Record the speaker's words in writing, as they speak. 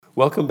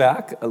Welcome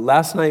back.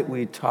 Last night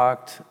we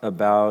talked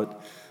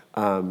about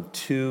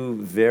two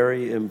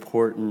very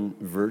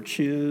important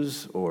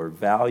virtues or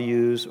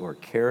values or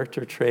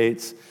character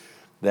traits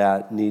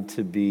that need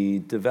to be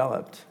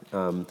developed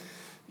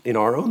in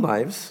our own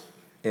lives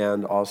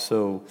and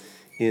also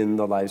in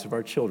the lives of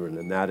our children.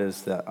 And that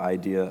is the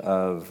idea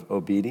of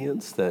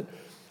obedience, that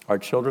our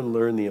children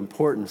learn the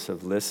importance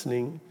of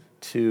listening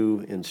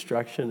to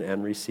instruction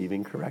and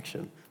receiving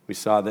correction. We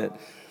saw that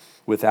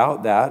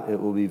without that, it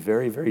will be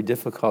very, very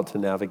difficult to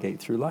navigate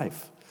through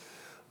life.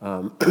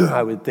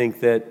 I would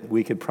think that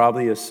we could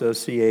probably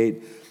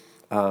associate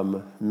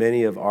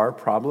many of our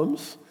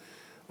problems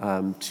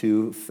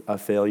to a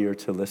failure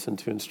to listen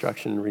to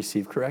instruction and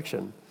receive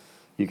correction.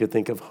 You could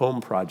think of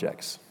home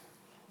projects,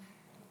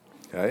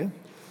 okay?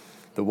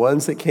 The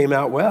ones that came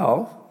out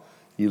well,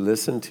 you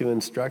listened to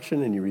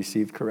instruction and you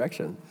received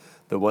correction.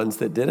 The ones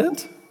that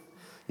didn't,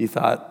 you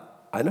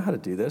thought, I know how to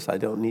do this. I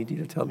don't need you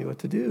to tell me what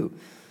to do.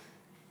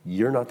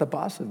 You're not the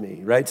boss of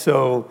me, right?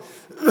 So,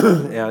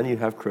 and you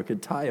have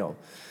crooked tile.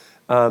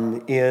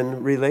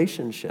 In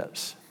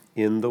relationships,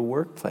 in the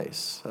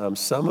workplace,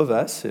 some of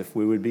us, if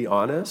we would be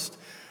honest,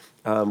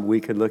 we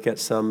could look at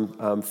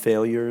some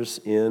failures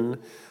in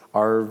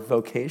our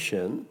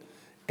vocation,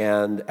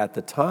 and at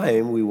the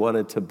time, we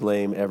wanted to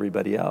blame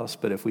everybody else,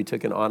 but if we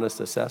took an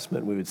honest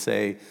assessment, we would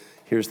say,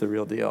 here's the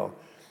real deal.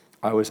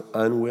 I was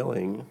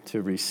unwilling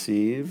to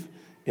receive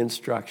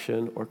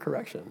instruction or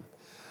correction.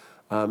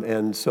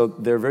 And so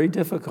they're very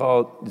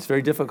difficult. It's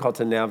very difficult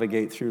to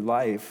navigate through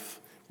life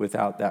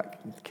without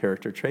that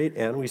character trait.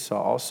 And we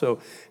saw also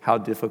how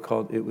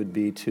difficult it would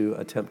be to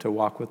attempt to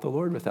walk with the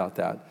Lord without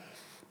that.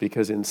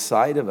 Because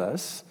inside of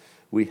us,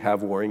 we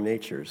have warring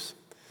natures.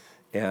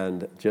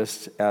 And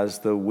just as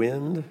the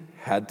wind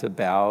had to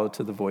bow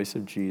to the voice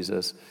of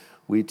Jesus,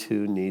 we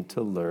too need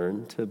to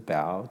learn to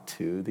bow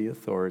to the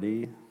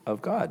authority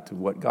of God, to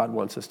what God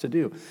wants us to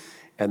do.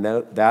 And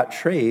that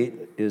trait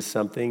is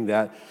something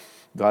that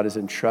God has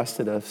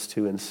entrusted us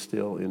to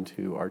instill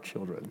into our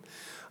children.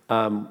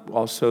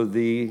 Also,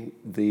 the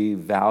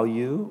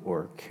value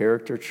or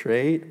character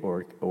trait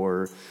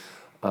or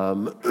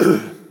I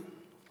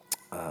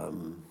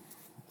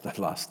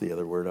lost the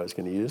other word I was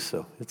going to use,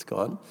 so it's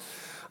gone.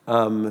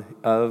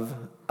 Of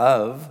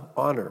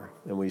honor,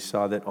 and we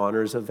saw that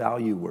honor is a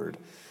value word.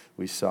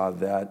 We saw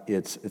that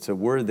it's a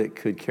word that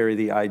could carry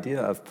the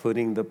idea of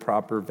putting the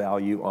proper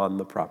value on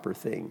the proper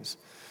things.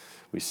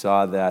 We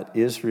saw that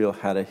Israel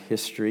had a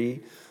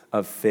history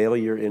of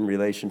failure in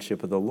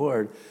relationship with the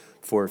Lord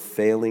for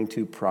failing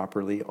to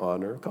properly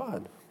honor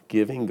God,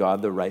 giving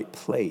God the right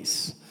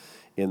place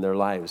in their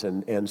lives.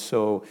 And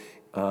so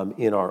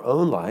in our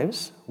own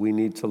lives, we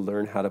need to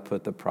learn how to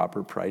put the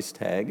proper price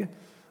tag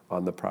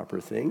on the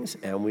proper things,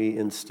 and we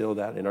instill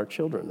that in our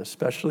children,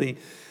 especially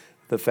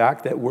the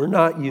fact that we're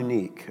not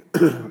unique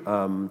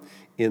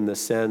in the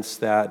sense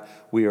that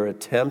we are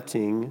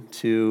attempting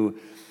to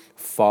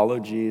follow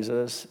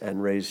Jesus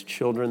and raise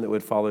children that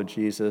would follow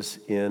Jesus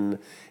in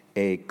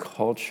a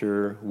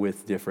culture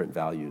with different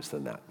values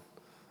than that.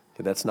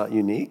 Okay, that's not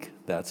unique.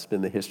 That's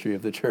been the history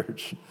of the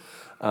church.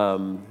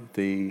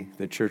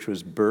 The church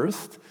was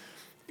birthed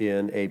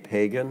in a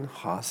pagan,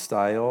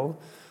 hostile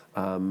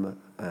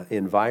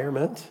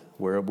environment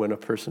where when a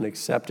person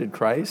accepted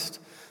Christ,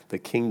 the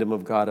kingdom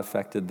of God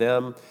affected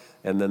them,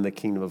 and then the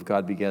kingdom of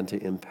God began to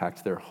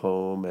impact their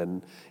home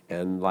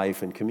and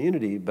life and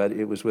community, but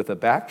it was with a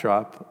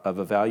backdrop of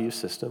a value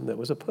system that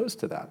was opposed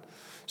to that.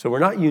 So we're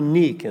not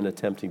unique in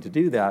attempting to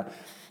do that,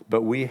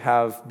 but we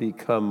have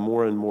become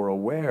more and more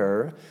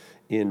aware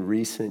in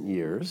recent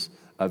years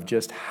of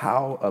just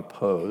how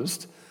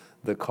opposed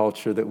the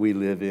culture that we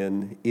live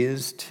in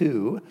is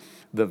to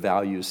the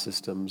value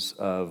systems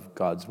of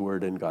God's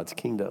word and God's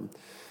kingdom.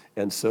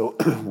 And so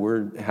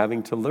we're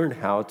having to learn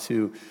how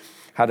to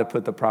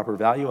put the proper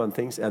value on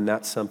things, and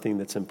that's something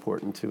that's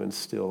important to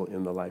instill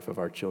in the life of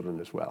our children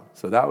as well.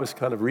 So that was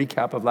kind of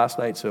recap of last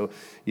night. So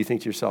you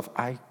think to yourself,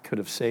 I could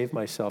have saved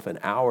myself an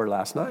hour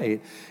last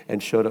night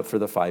and showed up for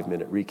the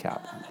 5-minute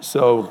recap.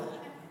 So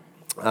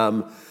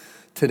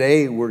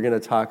today we're going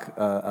to talk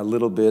a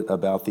little bit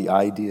about the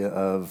idea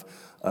of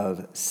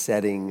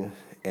setting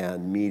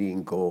and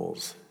meeting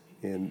goals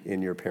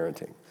in your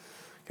parenting.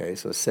 Okay,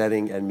 so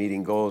setting and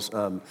meeting goals.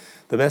 The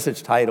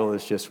message title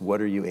is just,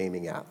 what are you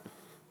aiming at?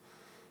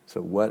 So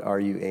what are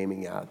you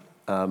aiming at?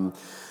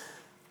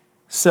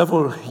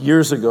 Several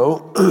years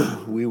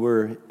ago,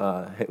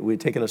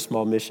 we'd taken a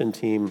small mission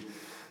team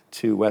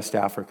to West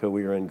Africa.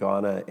 We were in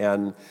Ghana,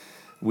 and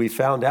we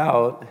found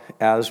out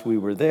as we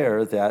were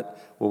there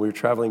that when we were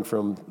traveling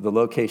from the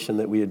location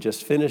that we had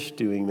just finished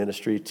doing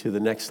ministry to the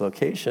next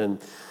location,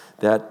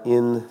 that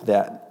in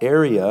that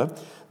area,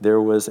 there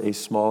was a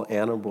small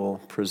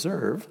animal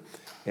preserve,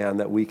 and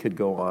that we could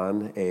go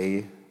on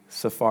a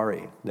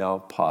safari. Now,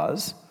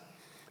 pause.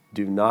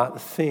 Do not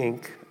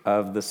think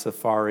of the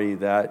safari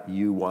that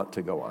you want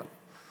to go on,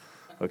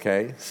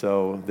 okay?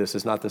 So this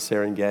is not the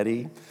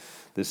Serengeti.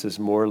 This is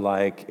more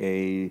like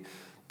a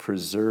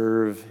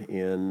preserve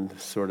in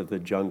sort of the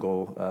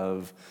jungle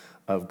of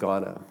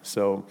Ghana.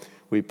 So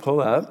We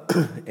pull up,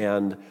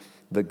 and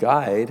the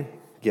guide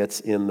gets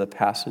in the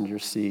passenger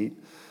seat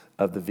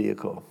of the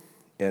vehicle.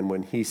 And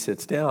when he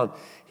sits down,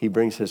 he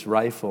brings his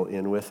rifle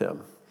in with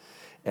him.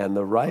 And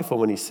the rifle,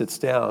 when he sits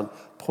down,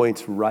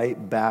 points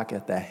right back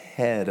at the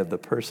head of the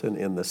person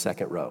in the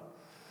second row.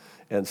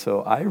 And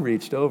so I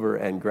reached over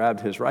and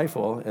grabbed his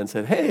rifle and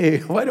said, hey,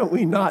 why don't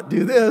we not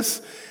do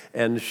this?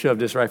 And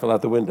shoved his rifle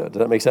out the window. Does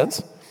that make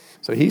sense?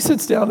 So he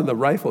sits down and the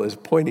rifle is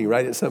pointing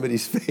right at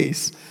somebody's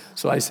face.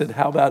 So I said,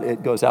 how about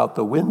it goes out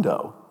the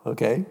window?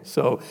 Okay?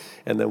 So,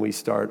 and then we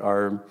start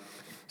our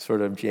sort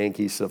of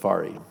janky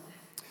safari.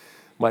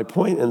 My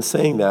point in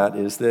saying that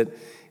is that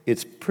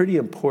it's pretty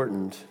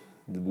important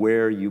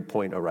where you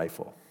point a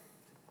rifle,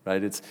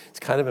 right? It's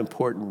kind of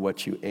important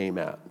what you aim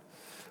at.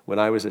 When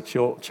I was a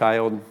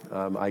child,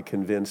 I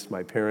convinced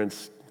my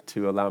parents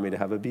to allow me to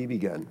have a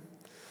BB gun.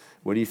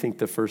 What do you think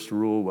the first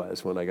rule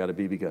was when I got a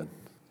BB gun?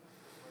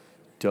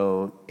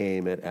 Don't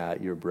aim it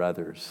at your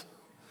brothers.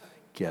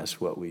 Guess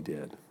what we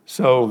did?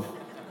 So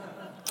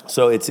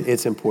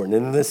it's important.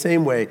 And in the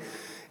same way,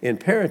 in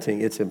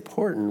parenting, it's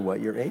important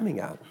what you're aiming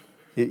at.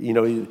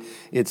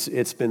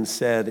 It's been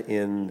said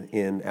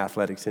in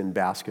athletics, in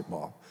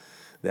basketball,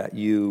 that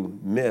you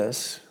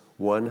miss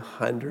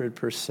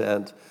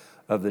 100%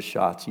 of the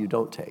shots you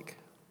don't take.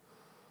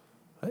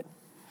 Right?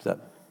 Does that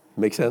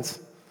make sense?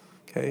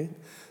 Okay?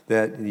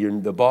 That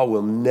the ball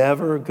will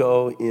never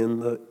go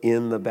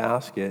in the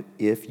basket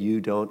if you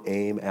don't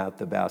aim at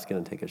the basket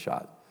and take a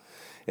shot.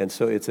 And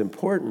so it's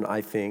important,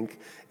 I think,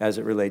 as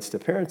it relates to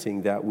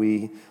parenting, that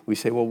we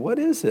say, well, what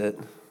is it?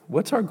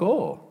 What's our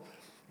goal?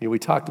 We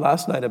talked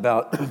last night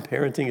about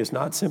parenting is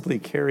not simply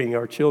carrying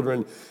our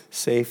children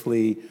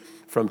safely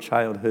from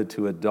childhood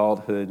to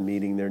adulthood,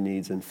 meeting their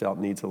needs and felt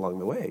needs along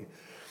the way,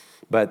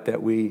 but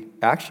that we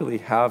actually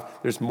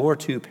there's more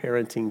to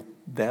parenting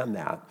than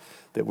that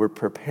we're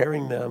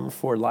preparing them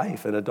for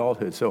life and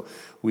adulthood. So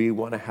we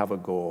want to have a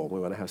goal.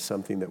 We want to have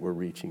something that we're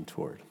reaching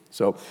toward.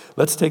 So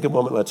let's take a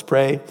moment, let's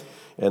pray,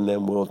 and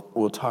then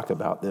we'll talk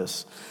about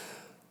this.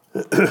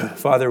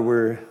 Father,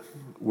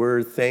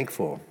 we're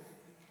thankful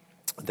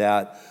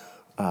that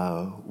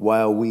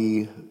while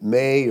we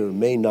may or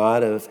may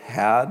not have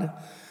had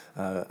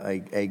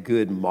a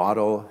good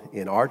model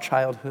in our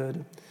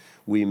childhood,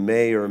 we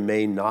may or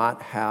may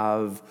not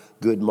have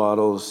good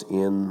models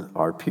in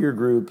our peer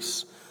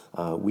groups,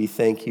 we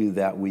thank you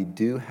that we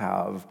do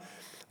have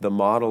the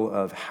model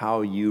of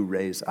how you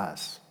raise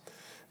us,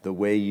 the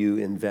way you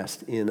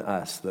invest in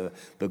us, the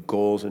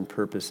goals and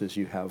purposes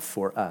you have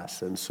for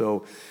us. And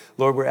so,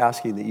 Lord, we're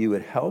asking that you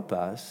would help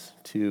us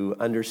to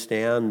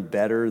understand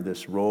better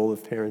this role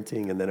of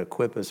parenting and then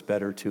equip us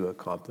better to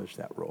accomplish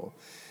that role.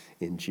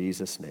 In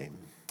Jesus' name,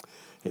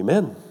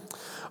 amen.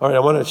 All right, I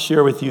want to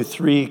share with you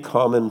 3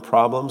 common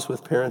problems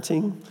with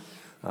parenting.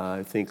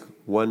 I think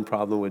one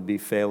problem would be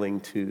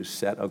failing to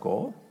set a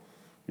goal.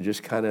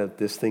 Just kind of,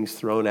 this thing's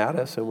thrown at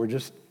us and we're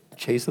just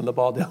chasing the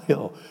ball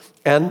downhill.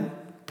 And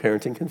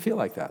parenting can feel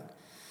like that,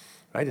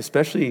 right?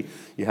 Especially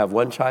you have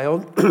one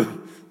child,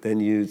 then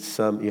you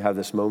have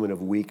this moment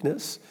of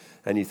weakness,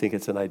 and you think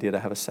it's an idea to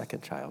have a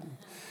second child.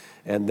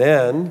 And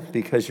then,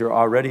 because you're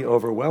already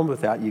overwhelmed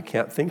with that, you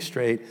can't think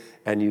straight,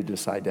 and you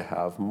decide to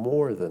have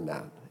more than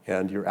that,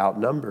 and you're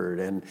outnumbered,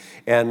 and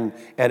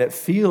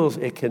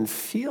it can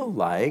feel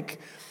like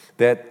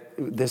that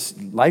this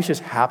life's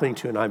just happening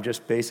to you, and I'm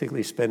just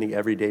basically spending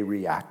every day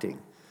reacting.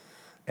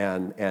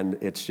 And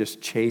it's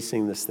just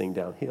chasing this thing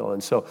downhill.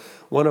 And so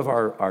one of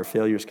our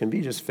failures can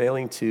be just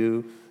failing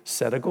to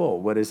set a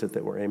goal. What is it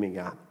that we're aiming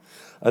at?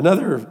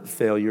 Another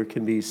failure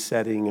can be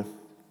failing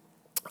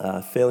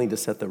to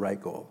set the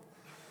right goal.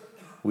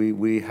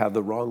 We have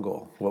the wrong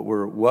goal. What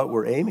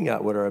we're aiming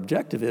at, what our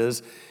objective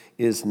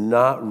is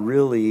not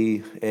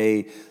really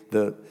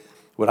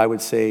what I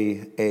would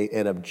say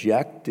an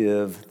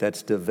objective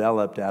that's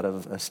developed out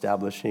of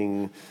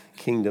establishing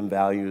kingdom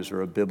values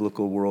or a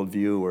biblical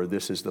worldview, or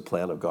this is the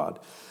plan of God.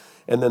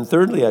 And then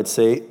thirdly, I'd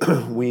say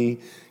we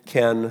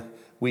can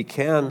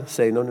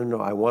say, no,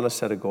 I want to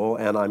set a goal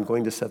and I'm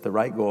going to set the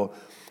right goal.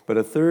 But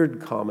a third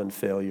common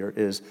failure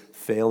is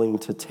failing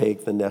to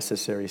take the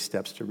necessary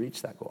steps to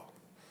reach that goal.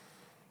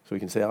 So we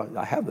can say,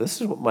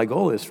 this is what my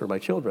goal is for my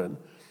children.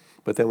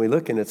 But then we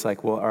look and it's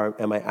like, well,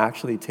 am I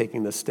actually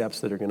taking the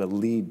steps that are going to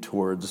lead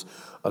towards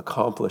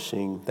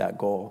accomplishing that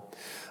goal?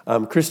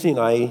 Christy and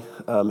I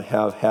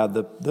have had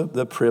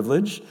the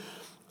privilege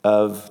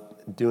of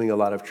doing a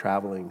lot of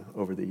traveling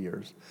over the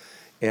years.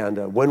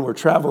 And when we're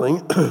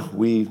traveling,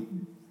 we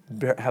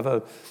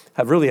have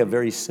really a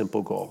very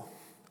simple goal.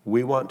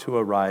 We want to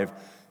arrive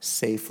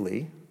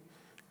safely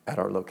at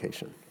our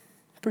location.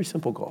 Pretty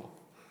simple goal,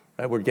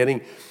 right?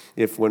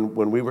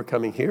 When we were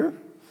coming here,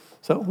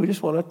 so we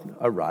just want to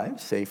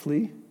arrive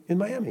safely in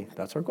Miami.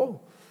 That's our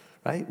goal,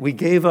 right? We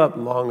gave up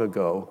long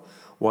ago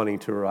wanting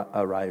to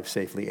arrive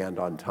safely and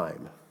on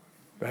time,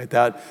 right?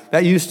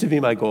 That used to be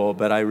my goal,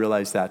 but I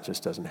realized that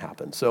just doesn't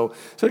happen. So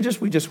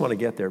we just want to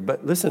get there.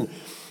 But listen,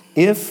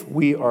 if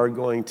we are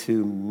going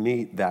to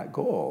meet that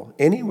goal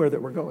anywhere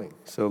that we're going,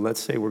 so let's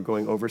say we're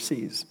going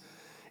overseas,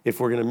 If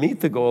we're going to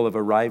meet the goal of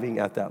arriving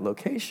at that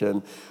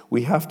location,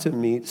 we have to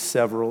meet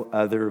several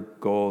other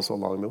goals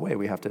along the way.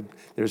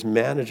 There's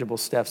manageable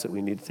steps that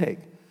we need to take.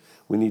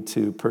 We need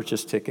to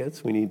purchase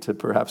tickets. We need to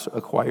perhaps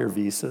acquire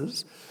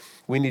visas.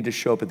 We need to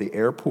show up at the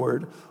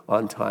airport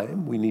on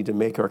time. We need to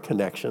make our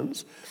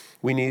connections.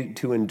 We need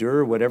to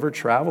endure whatever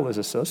travel is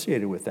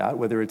associated with that,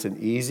 whether it's an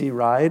easy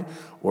ride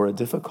or a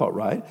difficult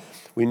ride.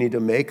 We need to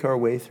make our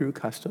way through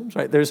customs,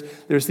 right? There's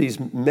these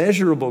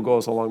measurable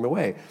goals along the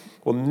way.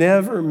 We'll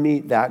never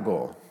meet that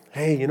goal.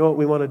 Hey, you know what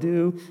we want to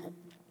do?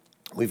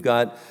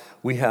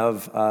 We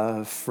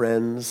have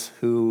friends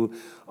who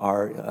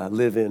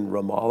live in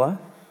Ramallah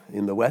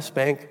in the West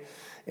Bank,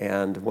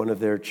 and one of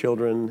their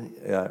children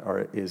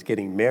is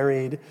getting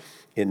married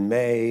in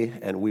May,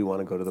 and we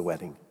want to go to the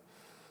wedding.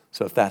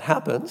 So if that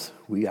happens,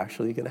 we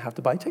actually going to have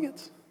to buy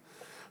tickets.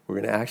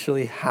 We're going to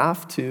actually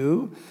have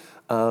to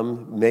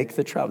make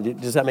the travel.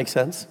 Does that make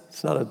sense?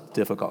 It's not a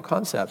difficult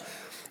concept.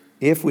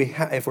 If we're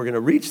going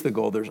to reach the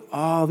goal, there's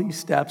all these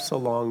steps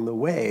along the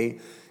way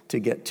to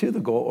get to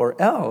the goal,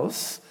 or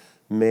else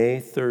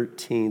May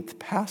 13th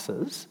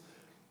passes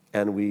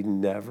and we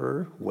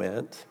never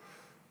went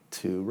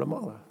to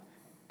Ramallah.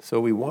 So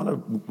we want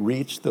to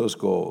reach those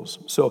goals.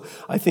 So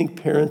I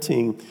think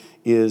parenting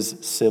is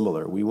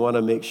similar. We want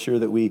to make sure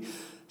that we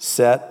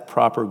set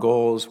proper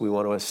goals. We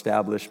want to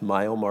establish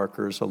mile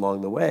markers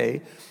along the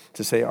way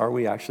to say, are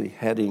we actually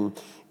heading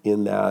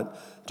in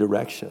that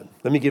direction?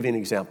 Let me give you an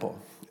example.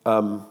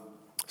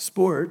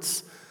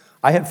 Sports,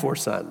 I had 4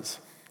 sons.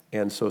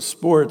 And so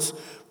sports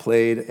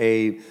played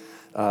a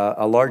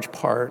large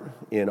part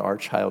in our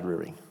child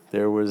rearing.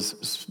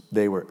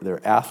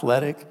 They're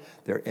athletic,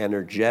 they're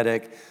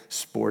energetic.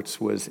 Sports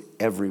was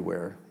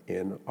everywhere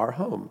in our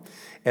home.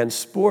 And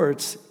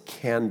sports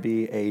can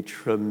be a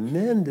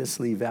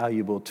tremendously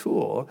valuable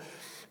tool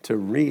to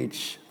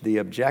reach the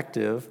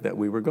objective that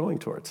we were going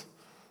towards.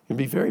 It can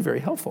be very, very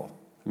helpful.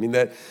 I mean,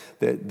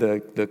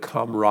 the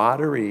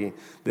camaraderie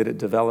that it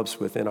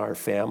develops within our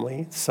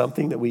family,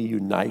 something that we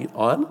unite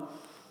on.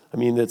 I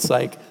mean, it's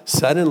like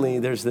suddenly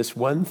there's this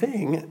one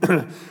thing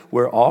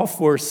where all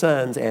 4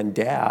 sons and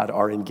dad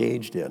are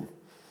engaged in,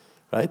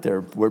 right?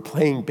 We're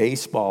playing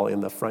baseball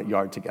in the front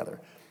yard together.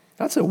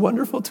 That's a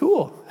wonderful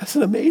tool. That's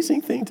an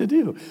amazing thing to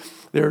do.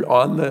 They're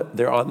on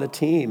the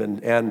team,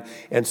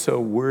 and so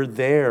we're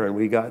there, and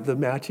we got the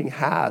matching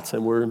hats,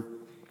 and we're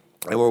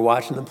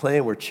watching them play,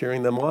 and we're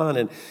cheering them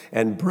on,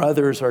 and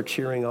brothers are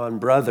cheering on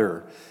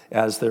brother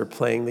as they're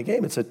playing the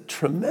game. It's a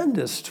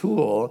tremendous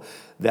tool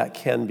that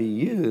can be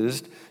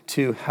used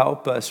to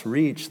help us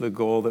reach the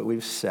goal that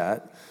we've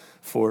set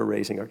for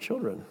raising our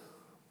children.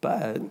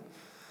 But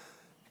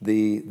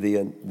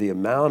the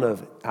amount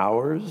of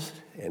hours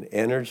and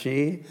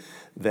energy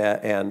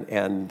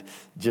and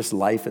just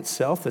life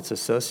itself that's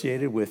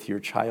associated with your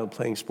child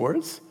playing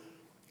sports,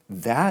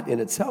 that in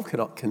itself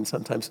can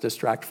sometimes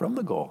distract from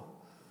the goal.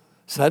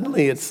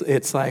 Suddenly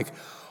it's like,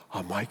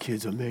 oh, my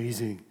kid's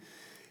amazing.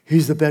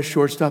 He's the best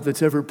shortstop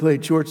that's ever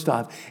played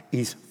shortstop.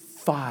 He's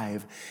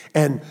 5,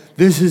 and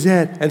this is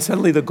it. And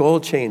suddenly the goal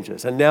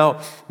changes. And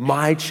now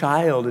my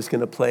child is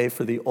going to play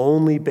for the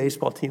only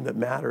baseball team that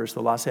matters,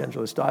 the Los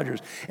Angeles Dodgers.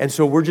 And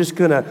so we're just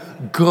going to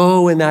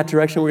go in that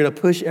direction. We're going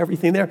to push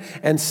everything there.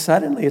 And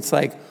suddenly it's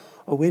like,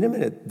 oh, wait a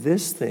minute.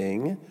 This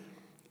thing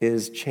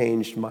is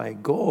changed my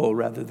goal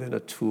rather than a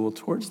tool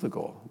towards the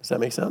goal. Does that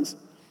make sense?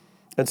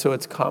 And so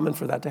it's common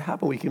for that to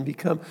happen. We can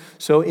become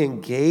so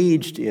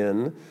engaged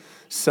in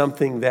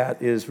something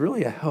that is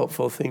really a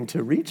helpful thing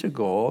to reach a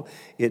goal,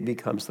 it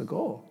becomes the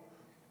goal.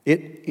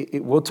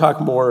 We'll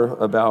talk more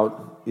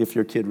about if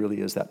your kid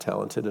really is that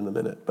talented in a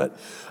minute. But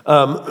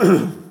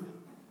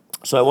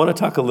so I want to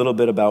talk a little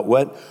bit about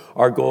what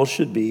our goals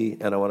should be,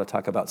 and I want to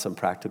talk about some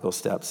practical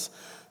steps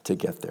to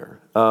get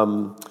there.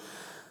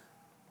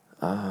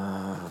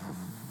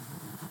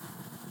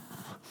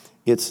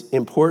 It's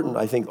important,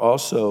 I think,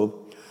 also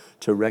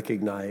to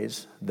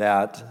recognize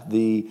that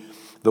the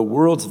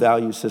world's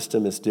value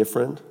system is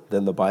different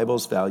than the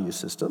Bible's value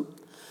system.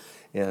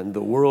 And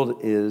the world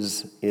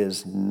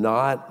is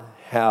not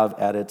have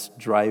at its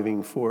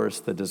driving force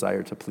the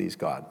desire to please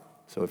God.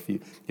 So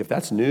if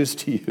that's news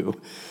to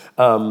you.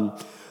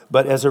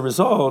 But as a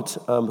result,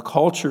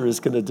 culture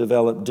is going to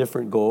develop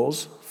different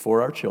goals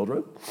for our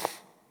children.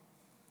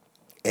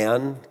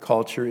 And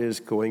culture is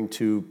going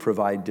to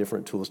provide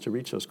different tools to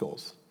reach those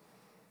goals.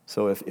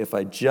 So if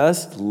I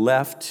just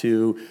left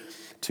to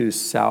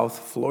South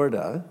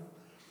Florida,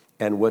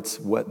 and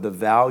what the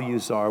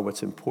values are,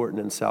 what's important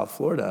in South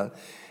Florida,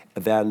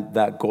 then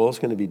that goal is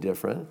going to be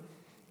different.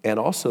 And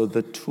also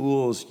the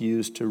tools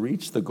used to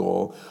reach the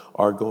goal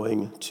are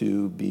going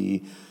to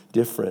be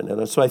different.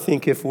 And so I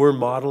think if we're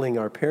modeling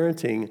our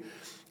parenting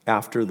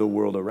after the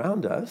world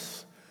around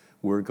us,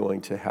 we're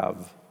going to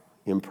have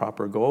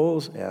improper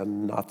goals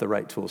and not the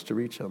right tools to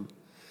reach them.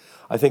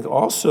 I think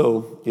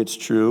also it's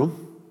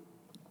true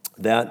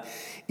that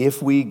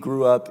if we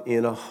grew up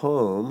in a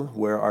home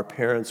where our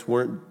parents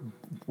weren't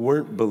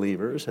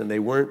believers and they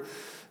weren't,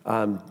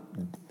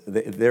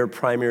 their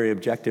primary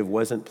objective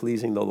wasn't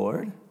pleasing the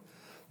Lord,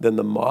 then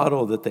the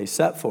model that they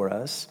set for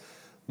us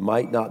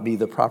might not be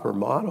the proper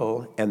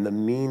model, and the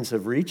means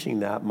of reaching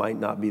that might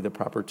not be the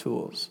proper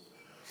tools.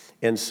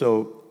 And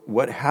so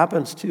what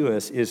happens to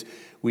us is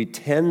we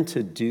tend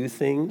to do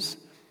things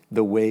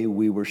the way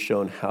we were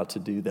shown how to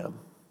do them.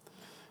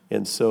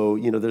 And so,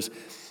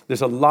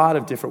 there's a lot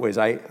of different ways.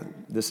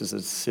 This is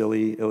a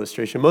silly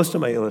illustration. Most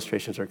of my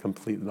illustrations are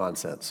complete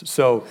nonsense.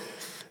 So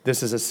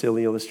this is a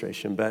silly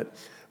illustration. But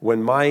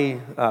when we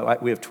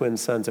have twin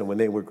sons, and when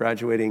they were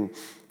graduating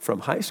from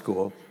high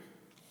school,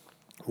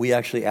 we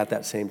actually, at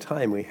that same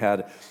time, we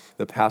had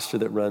the pastor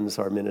that runs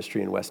our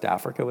ministry in West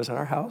Africa was at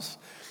our house,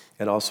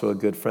 and also a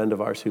good friend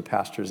of ours who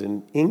pastors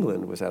in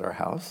England was at our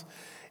house.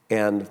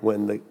 And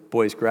when the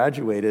boys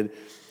graduated,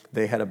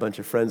 they had a bunch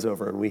of friends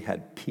over, and we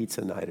had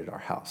pizza night at our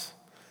house.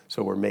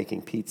 So we're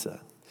making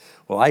pizza.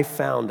 Well, I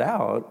found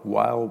out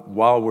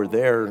while we're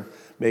there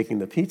making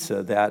the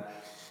pizza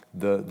that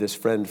this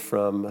friend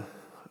from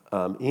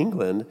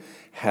England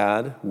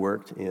had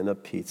worked in a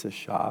pizza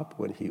shop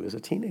when he was a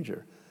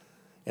teenager.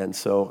 And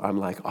so I'm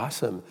like,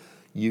 awesome,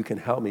 you can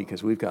help me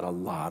because we've got a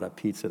lot of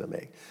pizza to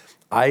make.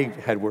 I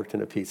had worked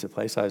in a pizza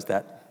place. I was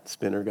that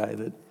spinner guy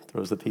that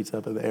throws the pizza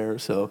up in the air.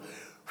 So,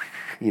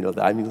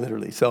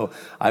 literally. So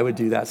I would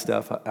do that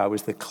stuff. I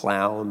was the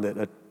clown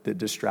that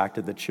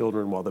distracted the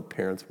children while the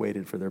parents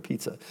waited for their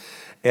pizza.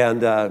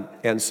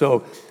 And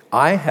so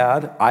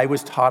I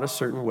was taught a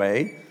certain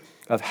way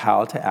of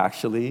how to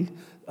actually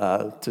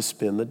to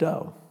spin the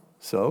dough.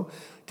 So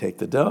take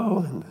the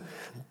dough and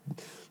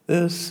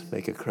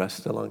make a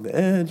crust along the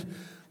edge,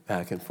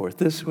 back and forth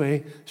this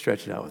way,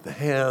 stretch it out with the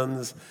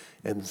hands,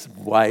 and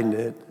widen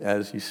it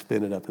as you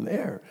spin it up in the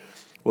air.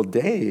 Well,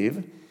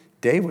 Dave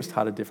was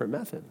taught a different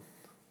method.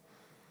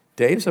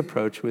 Dave's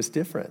approach was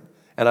different.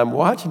 And I'm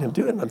watching him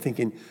do it, and I'm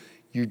thinking,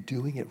 you're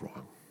doing it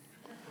wrong.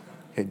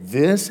 Okay,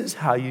 this is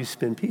how you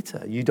spin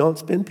pizza. You don't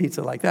spin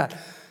pizza like that.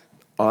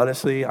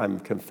 Honestly, I'm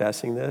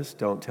confessing this.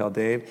 Don't tell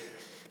Dave.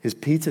 His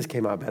pizzas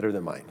came out better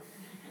than mine.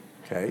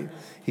 Okay?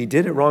 He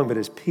did it wrong, but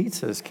his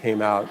pizzas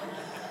came out.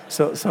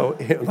 So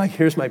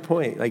here's my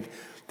point.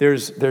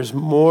 There's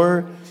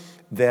more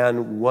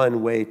than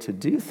one way to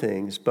do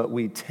things, but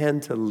we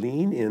tend to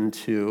lean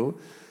into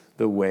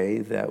the way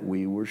that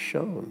we were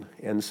shown.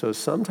 And so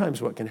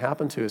sometimes what can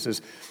happen to us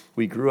is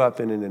we grew up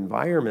in an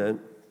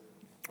environment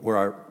where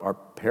our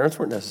parents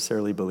weren't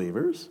necessarily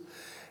believers,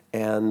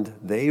 and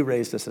they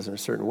raised us in a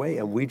certain way,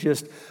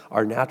 and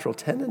our natural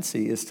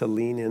tendency is to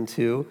lean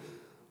into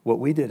what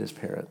we did as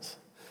parents.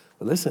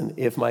 But listen,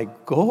 if my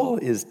goal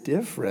is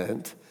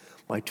different,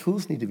 my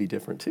tools need to be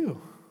different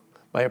too.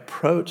 My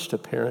approach to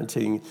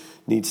parenting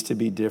needs to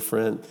be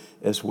different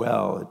as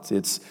well.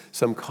 It's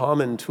some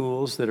common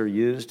tools that are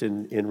used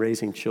in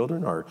raising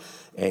children are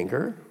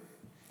anger,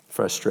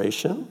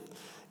 frustration,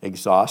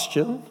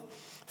 exhaustion,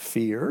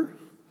 fear,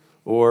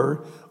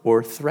 or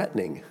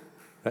threatening.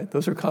 Right?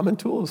 Those are common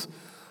tools.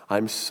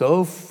 I'm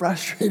so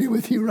frustrated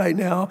with you right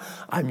now.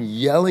 I'm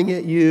yelling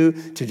at you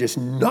to just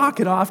knock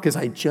it off because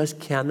I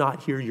just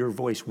cannot hear your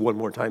voice one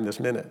more time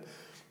this minute.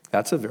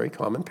 That's a very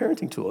common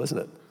parenting tool, isn't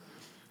it?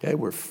 Okay,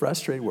 we're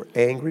frustrated, we're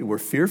angry, we're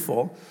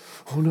fearful.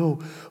 Oh no,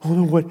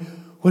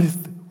 what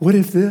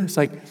if this?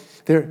 Like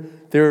they're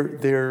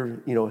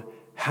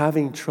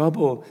having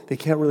trouble. They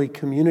can't really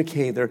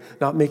communicate. They're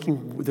not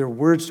their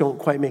words don't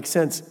quite make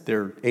sense.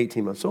 They're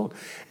 18 months old.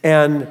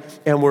 And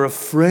we're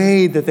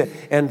afraid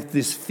and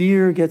this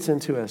fear gets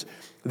into us.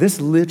 This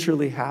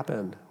literally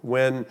happened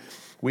when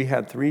we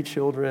had 3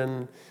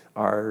 children,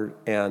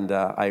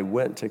 I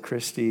went to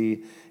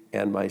Christy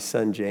and my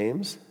son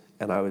James,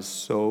 and I was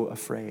so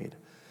afraid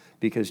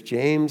because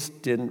James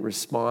didn't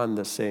respond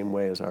the same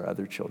way as our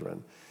other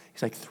children.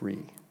 He's like 3.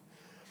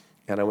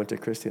 And I went to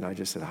Christy and I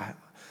just said, I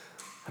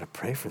gotta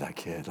pray for that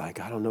kid. I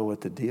don't know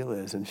what the deal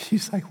is. And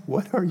she's like,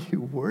 what are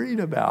you worried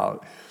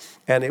about?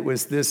 And it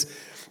was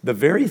the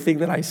very thing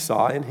that I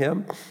saw in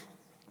him,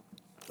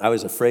 I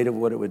was afraid of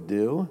what it would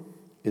do,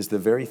 is the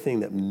very thing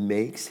that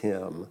makes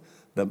him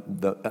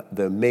the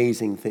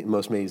amazing thing,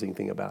 most amazing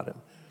thing about him.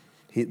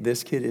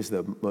 This kid is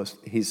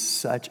he's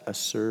such a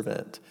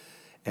servant.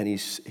 And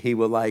as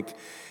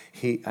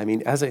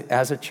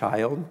a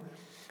child,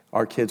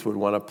 our kids would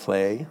want to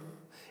play.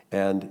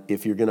 And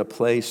if you're going to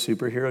play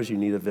superheroes, you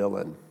need a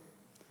villain.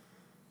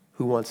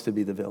 Who wants to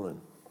be the villain?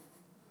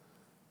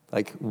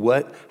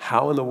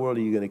 How in the world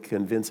are you going to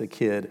convince a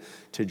kid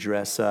to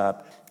dress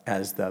up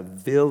as the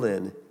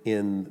villain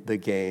in the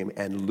game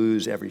and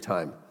lose every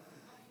time?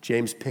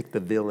 James picked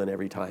the villain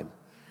every time.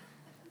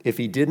 If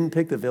he didn't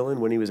pick the villain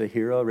when he was a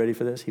hero, ready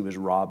for this? He was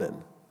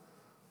Robin.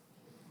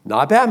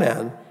 Not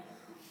Batman,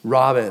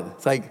 Robin.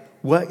 It's like,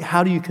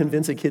 how do you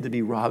convince a kid to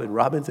be Robin?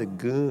 Robin's a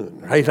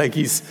goon, right?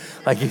 He's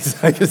a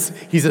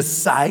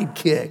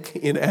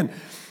sidekick.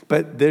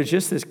 But there's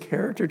just this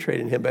character trait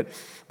in him. But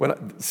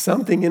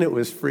something in it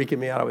was freaking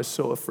me out. I was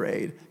so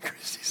afraid.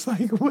 Christy's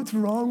like, what's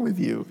wrong with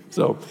you?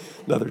 So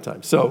another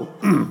time. So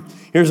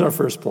here's our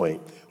first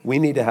point. We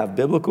need to have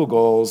biblical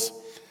goals,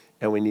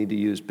 and we need to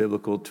use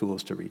biblical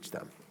tools to reach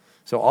them.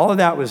 So all of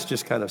that was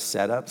just kind of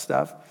setup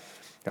stuff.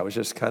 I was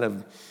just kind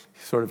of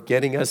sort of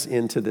getting us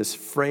into this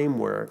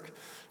framework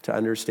to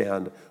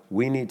understand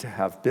we need to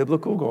have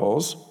biblical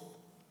goals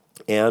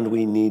and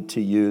we need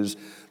to use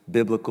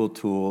biblical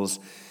tools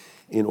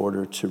in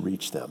order to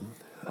reach them.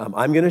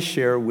 I'm going to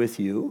share with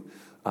you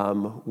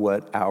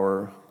what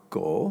our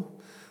goal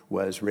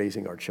was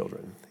raising our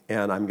children.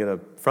 And I'm going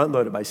to front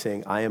load it by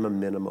saying I am a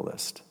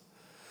minimalist.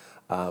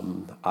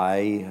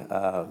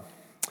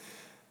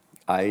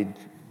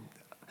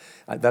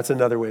 That's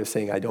another way of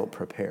saying I don't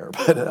prepare.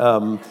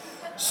 But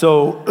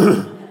so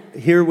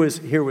here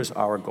was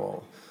our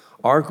goal.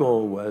 Our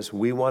goal was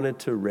we wanted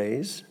to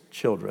raise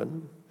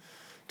children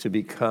to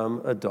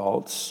become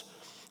adults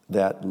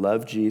that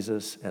love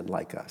Jesus and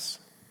like us.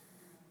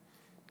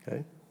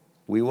 Okay?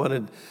 We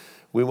wanted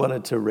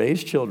to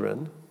raise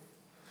children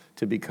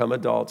to become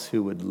adults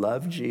who would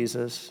love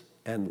Jesus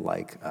and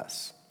like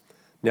us.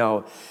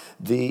 Now,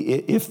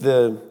 if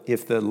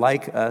the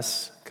like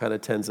us kind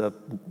of tends up,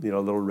 a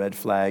little red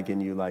flag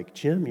in you, like,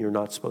 Jim, you're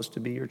not supposed to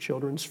be your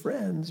children's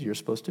friends. You're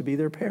supposed to be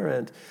their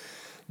parent.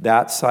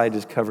 That side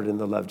is covered in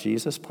the love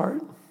Jesus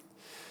part.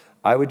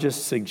 I would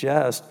just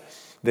suggest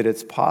that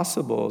it's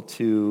possible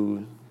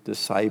to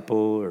disciple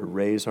or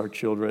raise our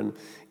children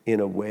in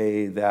a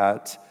way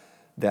that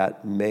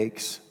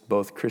makes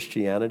both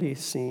Christianity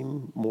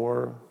seem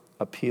more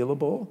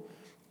appealable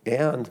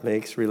and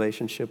makes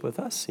relationship with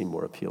us seem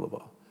more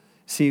appealable.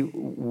 See,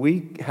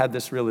 we had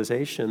this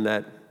realization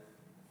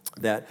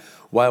that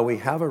while we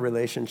have a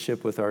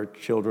relationship with our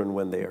children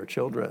when they are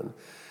children,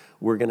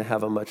 we're going to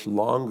have a much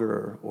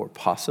longer, or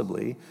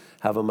possibly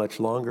have a much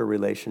longer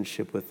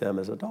relationship with them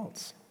as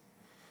adults.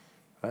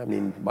 I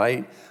mean,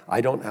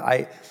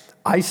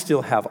 I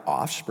still have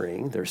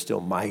offspring. They're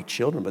still my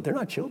children, but they're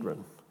not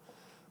children.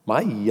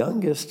 My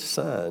youngest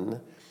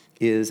son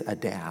is a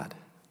dad.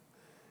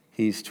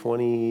 He's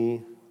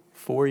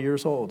 24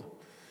 years old.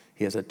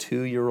 He has a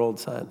 2-year-old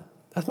son.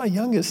 That's my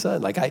youngest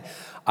son. Like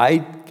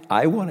I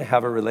want to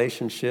have a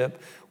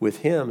relationship with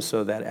him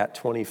so that at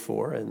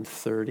 24 and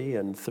 30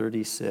 and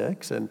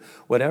 36 and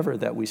whatever,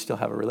 that we still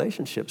have a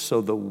relationship.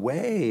 So the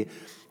way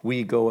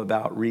we go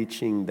about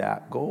reaching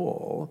that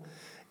goal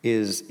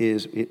is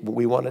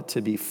we want it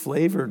to be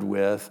flavored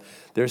with,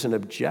 there's an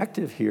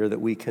objective here that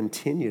we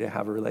continue to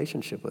have a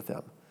relationship with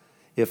them.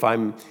 If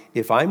I'm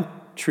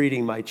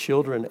treating my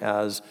children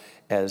as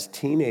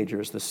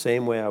teenagers the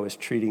same way I was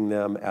treating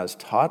them as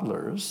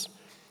toddlers,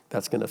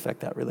 that's going to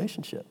affect that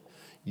relationship.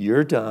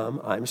 You're dumb,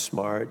 I'm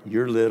smart,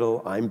 you're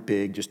little, I'm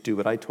big, just do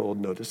what I told,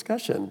 no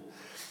discussion.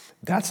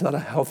 That's not a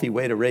healthy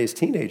way to raise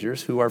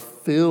teenagers who are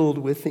filled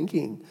with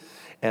thinking.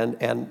 And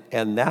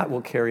that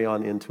will carry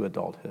on into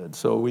adulthood.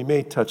 So we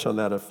may touch on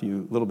that a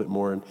little bit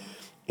more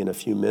in a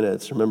few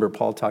minutes. Remember,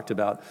 Paul talked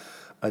about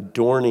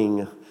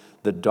adorning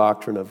the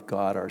doctrine of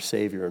God, our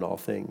Savior, in all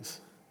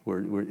things.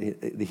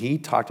 He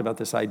talked about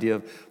this idea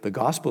of the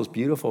gospel is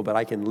beautiful, but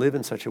I can live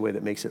in such a way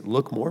that makes it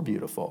look more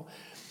beautiful.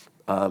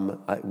 I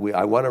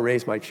want to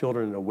raise my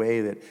children in a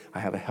way that I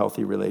have a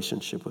healthy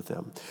relationship with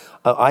them.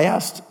 I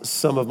asked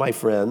some of my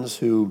friends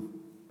who,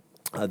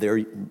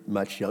 they're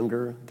much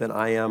younger than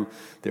I am.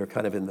 They're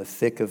kind of in the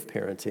thick of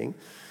parenting.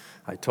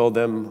 I told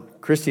them,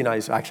 Christy and I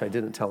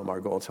didn't tell them our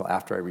goal until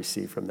after I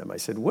received from them. I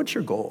said, what's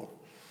your goal?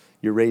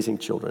 You're raising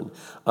children.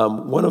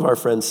 One of our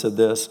friends said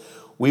this: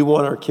 we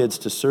want our kids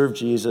to serve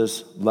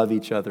Jesus, love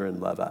each other,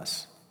 and love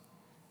us.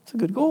 It's a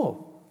good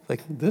goal. Like,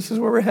 this is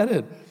where we're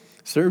headed.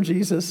 Serve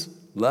Jesus,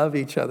 love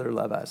each other,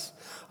 love us.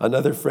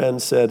 Another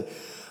friend said,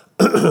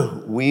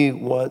 we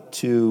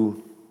want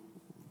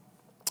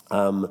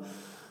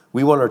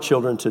our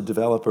children to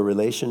develop a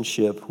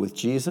relationship with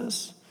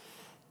Jesus.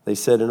 They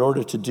said in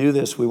order to do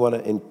this, we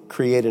want to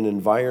create an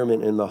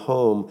environment in the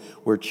home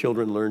where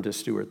children learn to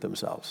steward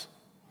themselves.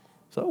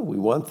 So we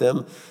want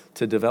them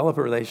to develop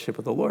a relationship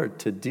with the Lord.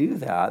 To do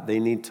that, they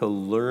need to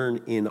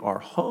learn in our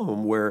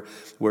home where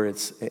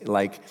it's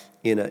like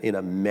in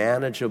a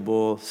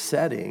manageable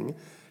setting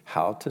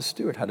how to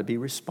steward, how to be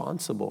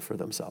responsible for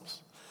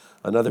themselves.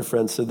 Another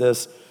friend said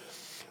this: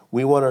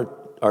 we want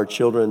our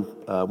children,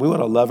 we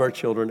want to love our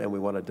children and we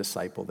want to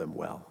disciple them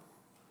well.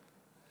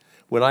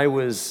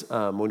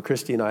 When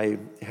Christy and I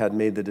had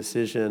made the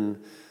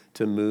decision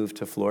to move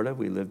to Florida,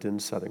 we lived in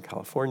Southern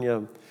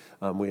California.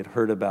 We had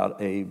heard about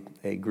a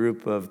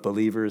group of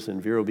believers in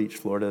Vero Beach,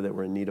 Florida that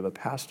were in need of a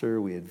pastor.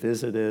 We had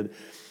visited.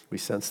 We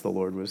sensed the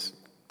Lord was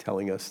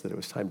telling us that it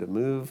was time to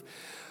move.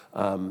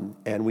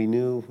 And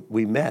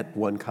we met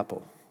one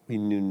couple. We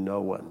knew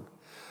no one.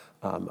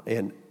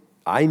 And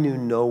I knew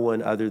no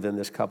one other than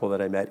this couple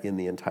that I met in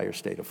the entire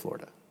state of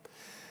Florida.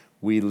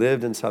 We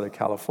lived in Southern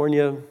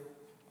California.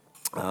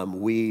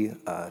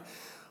 Our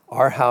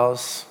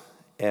house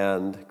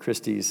and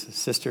Christy's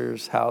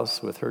sister's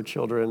house with her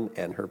children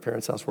and her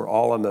parents' house were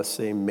all on the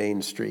same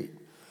main street,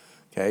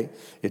 okay?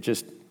 It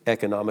just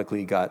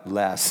economically got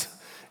less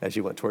as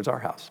you went towards our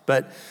house.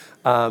 But,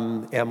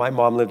 and my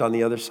mom lived on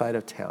the other side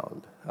of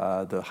town.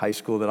 The high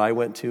school that I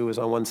went to was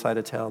on one side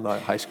of town. The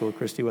high school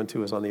Christy went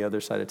to was on the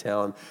other side of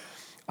town.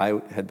 I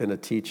had been a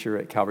teacher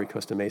at Calvary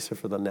Costa Mesa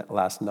for the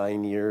last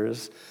 9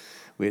 years.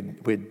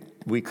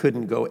 We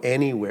couldn't go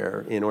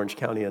anywhere in Orange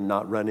County and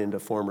not run into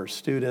former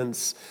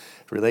students,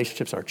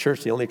 relationships. Our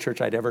church, the only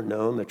church I'd ever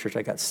known, the church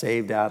I got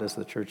saved at, is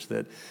the church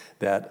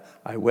that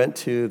I went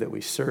to, that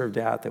we served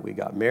at, that we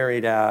got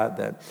married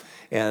at,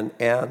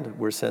 and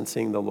we're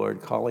sensing the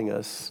Lord calling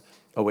us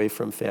away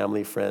from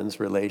family, friends,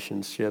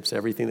 relationships,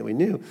 everything that we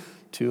knew,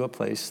 to a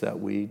place that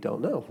we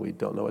don't know. We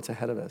don't know what's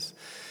ahead of us.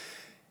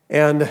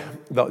 And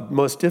the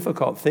most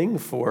difficult thing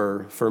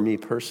for me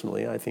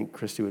personally, I think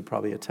Christy would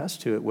probably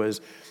attest to it,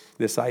 was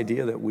this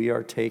idea that we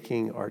are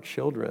taking our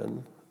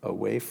children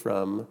away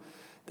from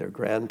their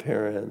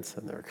grandparents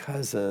and their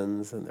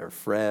cousins and their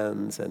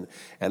friends, and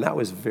that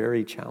was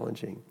very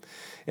challenging.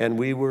 And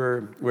we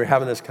were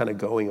having this kind of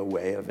going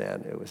away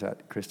event. It was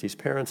at Christy's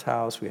parents'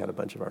 house. We had a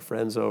bunch of our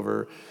friends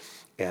over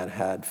and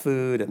had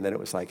food, and then it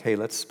was like, hey,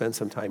 let's spend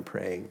some time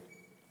praying.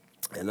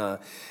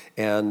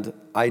 And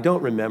I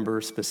don't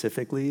remember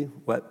specifically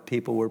what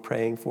people were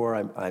praying for.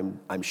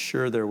 I'm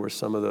sure there were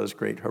some of those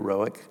great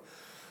heroic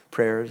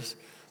prayers.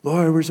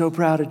 Lord, we're so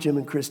proud of Jim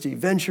and Christy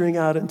venturing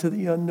out into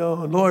the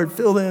unknown. Lord,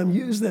 fill them,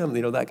 use them.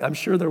 I'm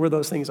sure there were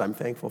those things. I'm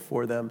thankful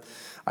for them.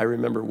 I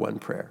remember one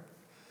prayer.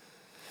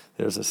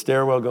 There's a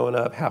stairwell going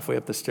up. Halfway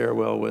up the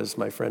stairwell was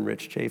my friend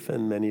Rich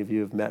Chafin. Many of you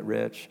have met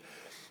Rich.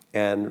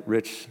 And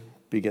Rich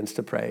begins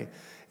to pray.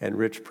 And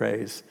Rich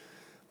prays,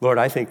 Lord,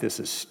 I think this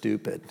is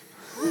stupid.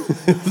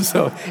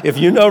 So if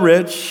you know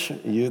Rich,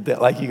 you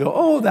go,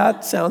 oh,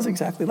 that sounds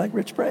exactly like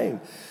Rich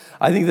praying.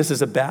 I think this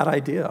is a bad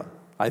idea.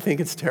 I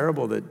think it's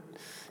terrible that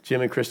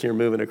Jim and Christy are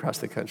moving across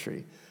the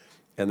country.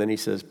 And then he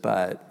says,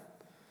 but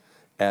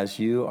as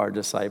you are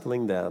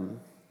discipling them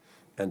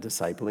and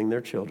discipling their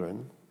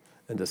children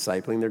and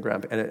discipling their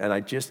grandparents, and I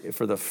just,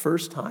 for the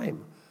first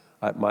time,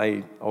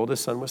 my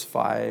oldest son was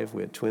 5,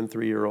 we had twin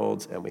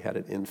 3-year-olds, and we had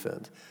an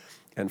infant.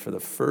 And for the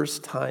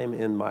first time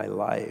in my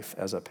life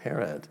as a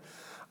parent,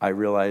 I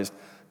realized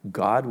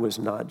God was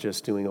not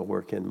just doing a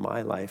work in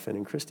my life and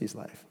in Christy's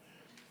life.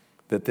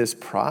 That this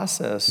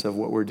process of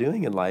what we're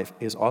doing in life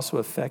is also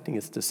affecting,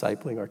 it's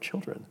discipling our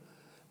children.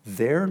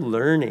 They're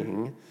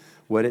learning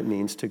what it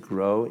means to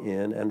grow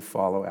in and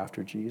follow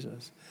after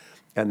Jesus.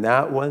 And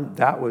that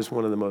was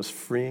one of the most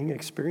freeing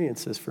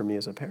experiences for me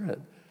as a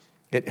parent.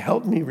 It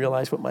helped me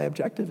realize what my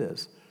objective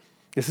is.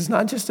 This is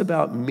not just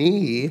about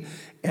me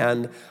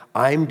and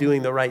I'm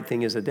doing the right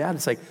thing as a dad.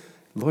 It's like,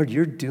 Lord,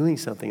 you're doing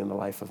something in the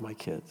life of my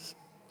kids.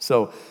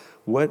 So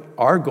what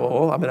our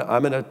goal, I'm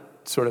gonna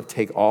sort of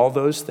take all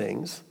those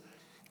things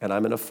and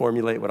I'm going to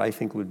formulate what I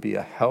think would be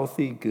a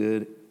healthy,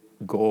 good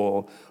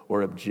goal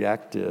or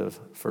objective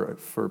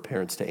for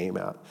parents to aim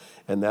at.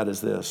 And that is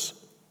this.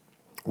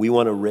 We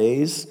want to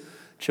raise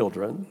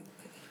children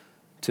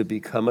to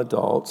become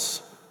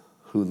adults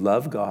who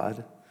love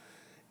God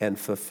and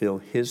fulfill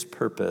His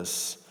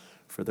purpose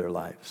for their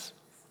lives.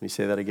 Let me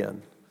say that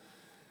again.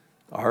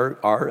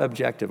 Our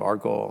objective, our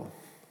goal,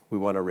 we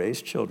want to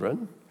raise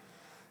children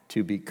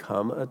to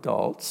become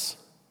adults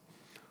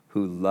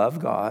who love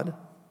God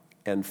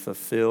and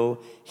fulfill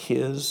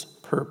His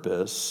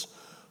purpose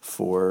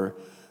for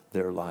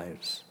their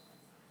lives.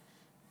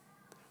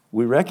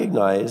 We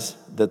recognize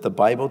that the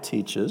Bible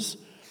teaches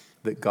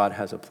that God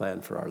has a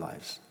plan for our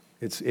lives.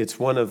 It's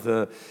one of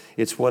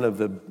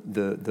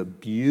the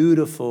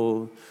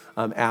beautiful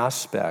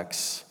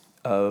aspects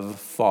of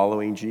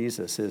following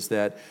Jesus is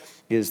that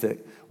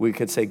we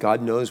could say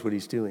God knows what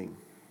He's doing.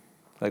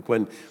 Like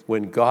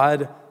when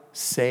God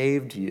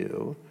saved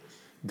you,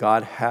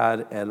 God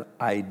had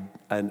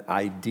an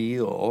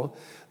ideal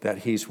that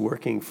He's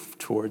working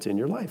towards in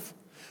your life.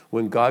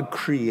 When God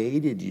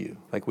created you,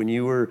 like when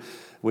you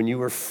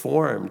were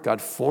formed,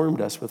 God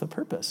formed us with a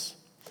purpose.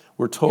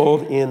 We're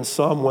told in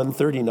Psalm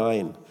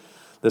 139,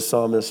 the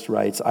psalmist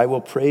writes, I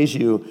will praise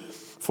you,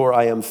 for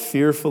I am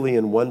fearfully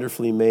and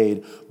wonderfully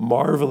made.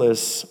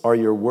 Marvelous are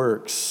your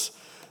works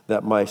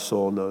that my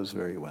soul knows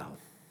very well.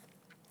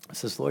 He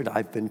says, Lord,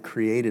 I've been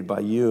created by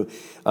you.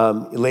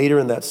 Later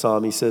in that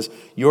psalm, he says,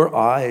 your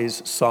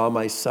eyes saw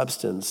my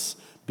substance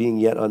being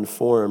yet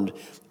unformed,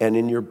 and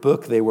in your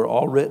book they were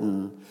all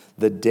written,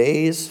 the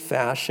days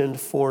fashioned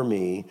for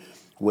me,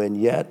 when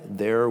yet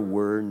there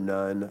were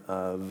none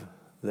of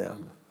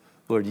them.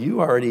 Lord,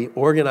 you already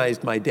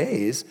organized my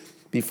days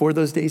before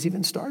those days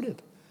even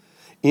started.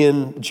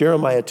 In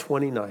Jeremiah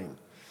 29,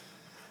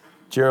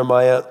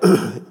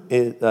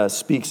 Jeremiah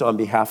speaks on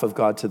behalf of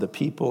God to the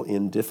people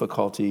in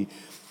difficulty.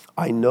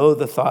 I know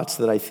the thoughts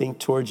that I think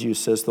towards you,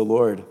 says the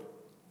Lord,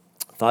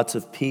 thoughts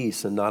of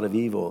peace and not of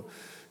evil,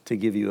 to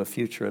give you a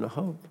future and a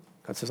hope.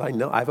 God says, I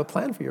know, I have a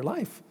plan for your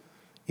life,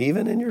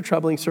 even in your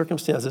troubling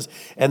circumstances.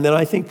 And then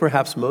I think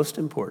perhaps most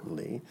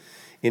importantly,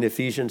 in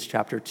Ephesians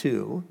chapter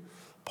 2,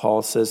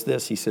 Paul says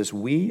this, he says,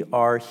 we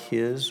are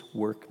His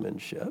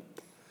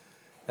workmanship.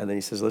 And then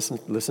he says,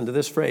 listen to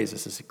this phrase,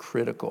 this is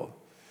critical.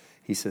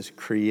 He says,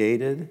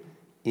 created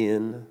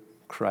in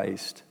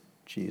Christ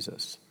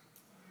Jesus.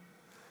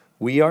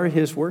 We are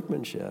His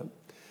workmanship,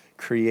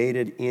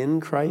 created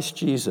in Christ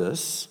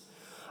Jesus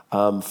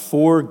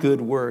for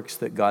good works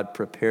that God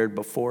prepared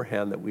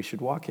beforehand that we should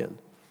walk in.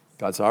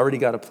 God's already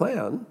got a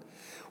plan.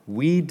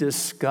 We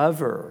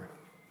discover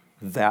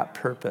that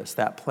purpose,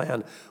 that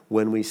plan,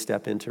 when we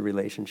step into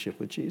relationship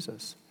with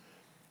Jesus.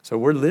 So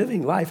we're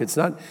living life. It's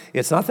not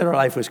that our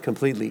life was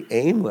completely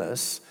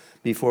aimless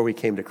before we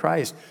came to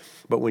Christ,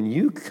 but when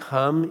you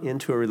come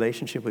into a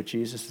relationship with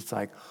Jesus, it's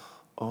like,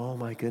 oh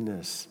my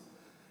goodness,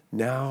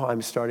 now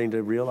I'm starting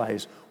to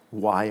realize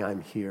why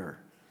I'm here.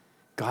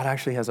 God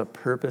actually has a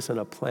purpose and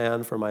a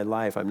plan for my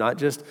life. I'm not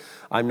just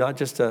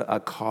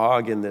a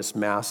cog in this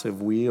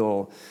massive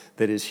wheel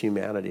that is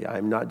humanity.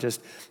 I'm not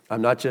just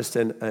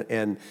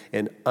an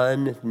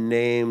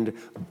unnamed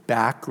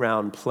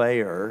background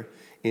player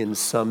in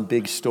some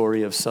big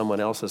story of someone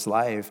else's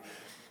life.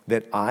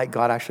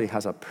 God actually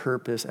has a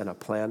purpose and a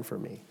plan for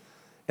me.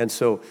 And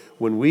so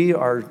when we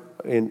are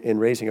in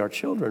raising our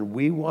children,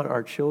 we want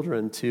our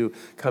children to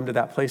come to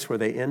that place where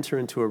they enter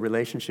into a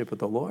relationship with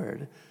the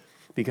Lord.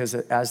 Because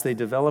as they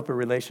develop a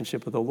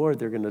relationship with the Lord,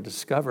 they're going to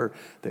discover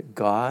that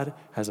God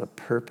has a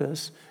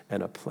purpose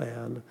and a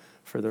plan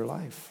for their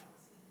life.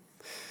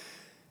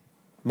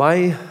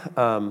 My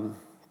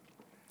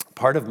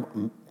part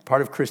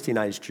of Christy and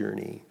I's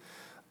journey,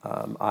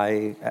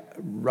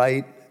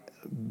 right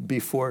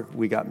before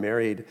we got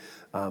married,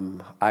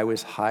 I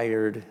was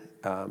hired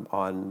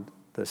on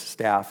the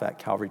staff at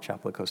Calvary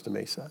Chapel of Costa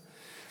Mesa.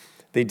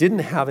 They didn't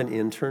have an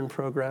intern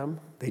program.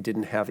 They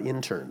didn't have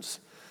interns.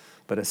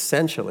 But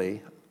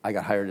essentially, I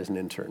got hired as an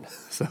intern.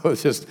 So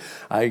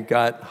I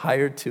got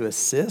hired to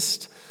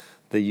assist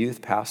the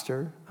youth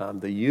pastor.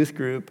 The youth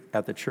group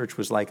at the church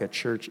was like a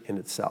church in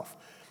itself.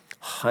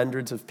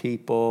 Hundreds of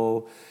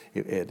people.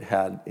 It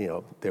had,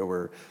 there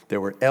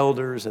were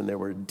elders and there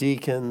were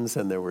deacons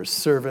and there were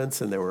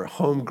servants and there were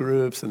home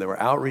groups and there were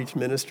outreach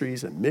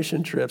ministries and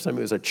mission trips. It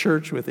was a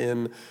church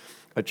within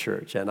a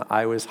church. And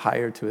I was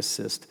hired to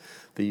assist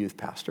the youth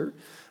pastor.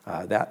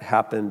 That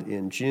happened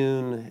in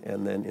June,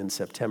 and then in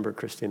September,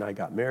 Christy and I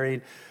got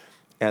married.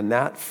 And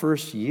that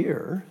first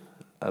year,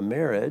 a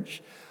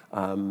marriage,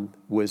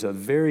 was a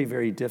very,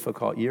 very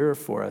difficult year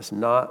for us,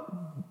 not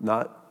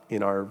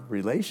in our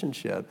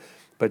relationship,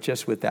 but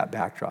just with that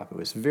backdrop. It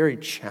was a very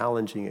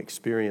challenging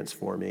experience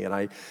for me,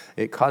 and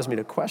it caused me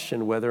to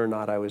question whether or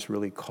not I was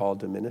really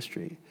called to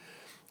ministry.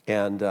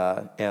 And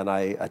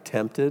I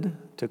attempted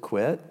to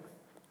quit.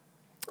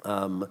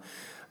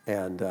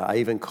 And I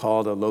even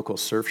called a local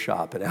surf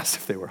shop and asked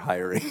if they were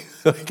hiring,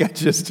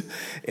 just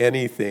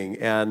anything.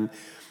 And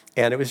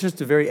it was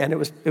just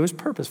it was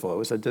purposeful. It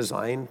was the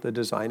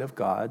design of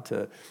God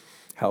to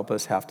help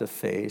us have to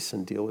face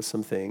and deal with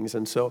some things.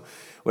 And so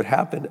what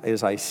happened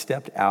is I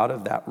stepped out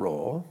of that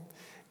role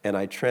and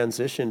I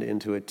transitioned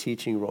into a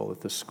teaching role at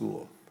the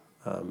school.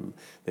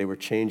 They were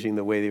changing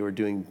the way they were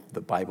doing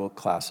the Bible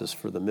classes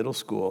for the middle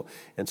school.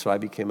 And so I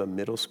became the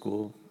middle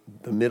school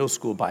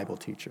Bible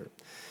teacher.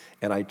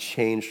 And I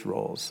changed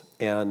roles.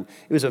 And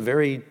it was a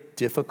very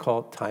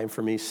difficult time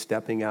for me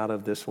stepping out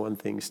of this one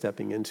thing,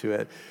 stepping into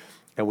it.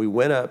 And we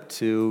went up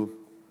to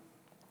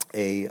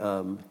a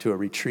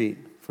retreat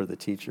for the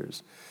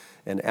teachers.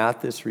 And at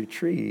this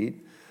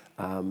retreat,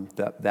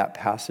 that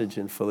passage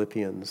in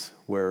Philippians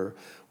where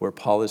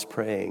Paul is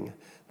praying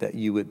that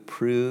you would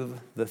prove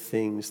the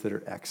things that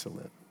are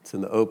excellent. It's in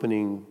the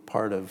opening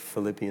part of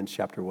Philippians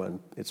chapter 1.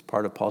 It's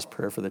part of Paul's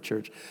prayer for the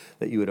church,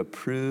 that you would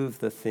approve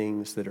the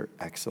things that are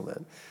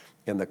excellent.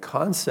 And the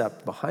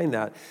concept behind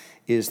that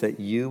is that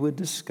you would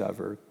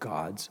discover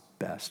God's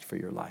best for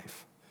your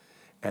life.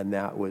 And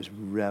that was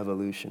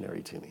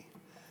revolutionary to me.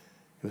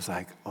 It was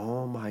like,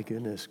 oh my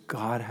goodness,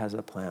 God has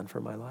a plan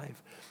for my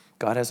life.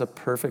 God has a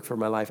perfect for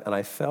my life. And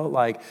I felt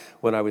like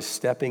when I was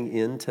stepping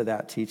into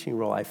that teaching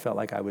role, I felt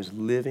like I was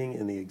living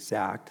in the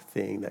exact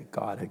thing that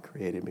God had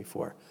created me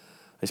for.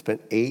 I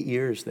spent 8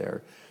 years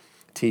there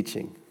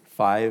teaching.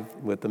 5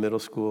 with the middle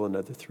school,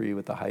 another 3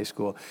 with the high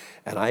school.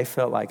 And I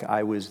felt like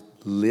I was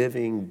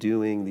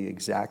doing the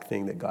exact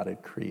thing that God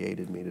had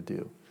created me to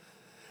do.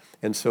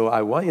 And so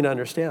I want you to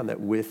understand that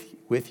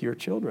with your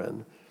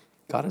children,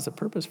 God has a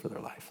purpose for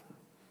their life.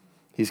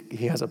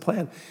 He has a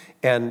plan.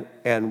 And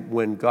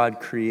when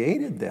God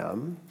created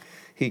them,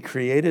 he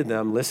created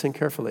them, listen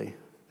carefully,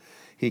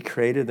 he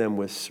created them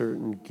with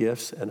certain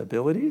gifts and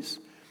abilities,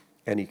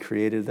 and he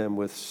created them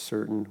with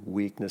certain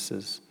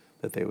weaknesses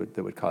that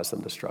would cause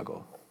them to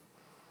struggle.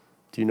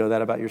 Do you know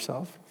that about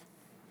yourself?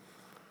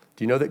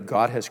 Do you know that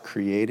God has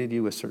created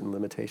you with certain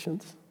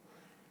limitations?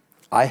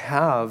 I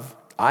have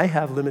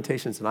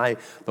limitations, and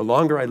the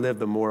longer I live,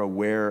 the more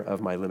aware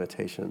of my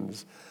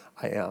limitations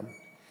I am.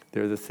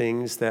 They're the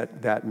things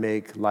that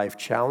make life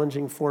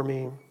challenging for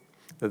me.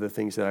 They're the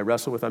things that I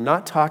wrestle with. I'm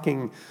not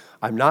talking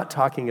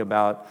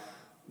about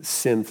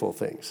sinful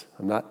things.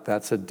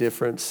 That's a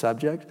different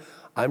subject.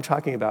 I'm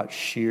talking about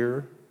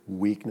sheer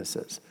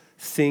weaknesses,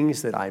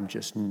 things that I'm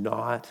just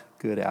not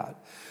good at.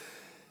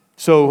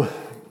 So,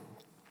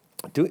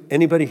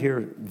 anybody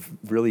here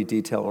really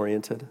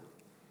detail-oriented?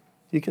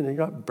 You're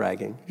not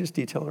bragging, you're just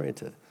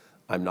detail-oriented.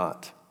 I'm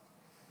not.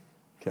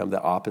 Okay, I'm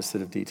the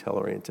opposite of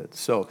detail-oriented.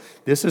 So,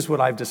 this is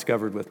what I've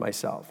discovered with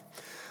myself.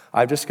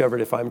 I've discovered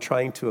if I'm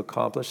trying to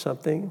accomplish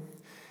something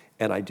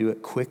and I do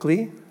it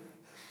quickly,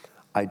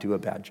 I do a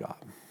bad job.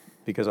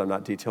 because I'm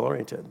not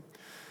detail-oriented.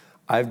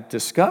 I've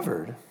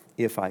discovered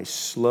if I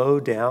slow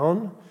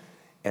down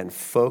and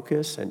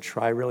focus and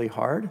try really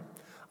hard,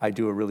 I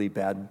do a really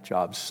bad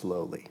job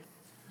slowly.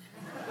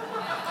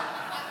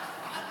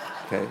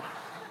 Okay?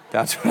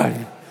 That's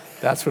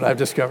what I've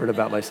discovered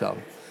about myself.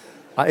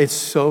 It's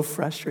so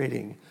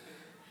frustrating.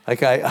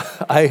 Like I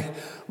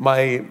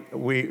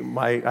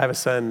have a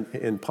son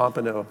in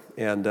Pompano,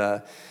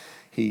 and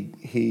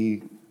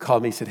he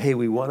called me. He said, "Hey,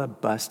 we want to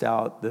bust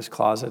out this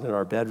closet in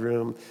our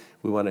bedroom.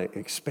 We want to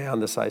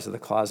expand the size of the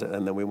closet,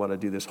 and then we want to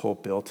do this whole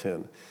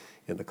built-in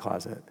in the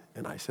closet."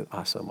 And I said,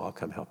 "Awesome, I'll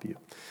come help you."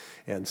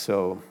 And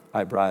so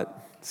I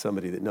brought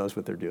somebody that knows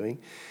what they're doing.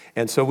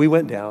 And so we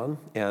went down,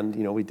 and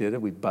we did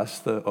it. We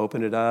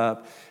opened it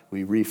up.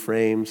 We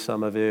reframed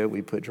some of it.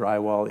 We put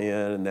drywall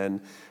in, and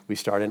then we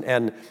started.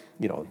 And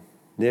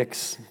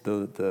Nick's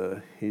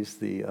he's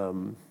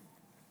the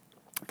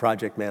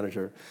project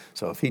manager.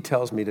 So if he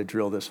tells me to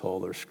drill this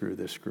hole or screw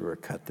this screw or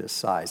cut this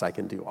size, I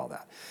can do all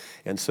that.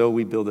 And so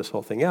we build this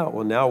whole thing out.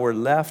 Well, now we're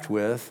left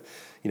with,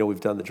 we've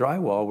done the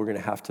drywall. We're going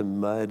to have to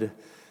mud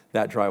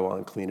that drywall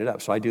and clean it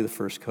up. So I do the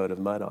first coat of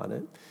mud on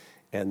it.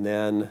 And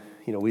then,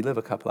 we live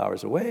a couple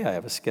hours away. I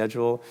have a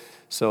schedule.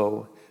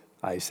 So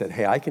I said,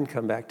 "Hey, I can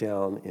come back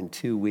down in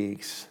 2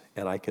 weeks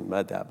and I can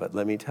mud that. But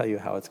let me tell you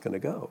how it's going to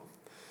go.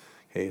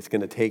 Okay, it's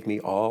going to take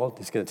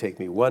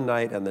me one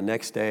night and the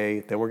next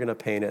day, then we're going to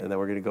paint it, and then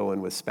we're going to go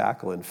in with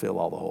spackle and fill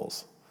all the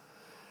holes.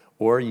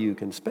 Or you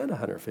can spend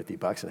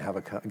 $150 and have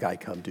a guy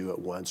come do it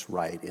once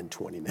right in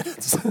 20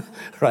 minutes,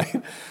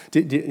 right?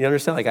 Do you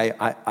understand? Like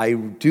I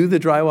do the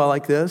drywall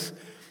like this,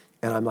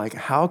 and I'm like,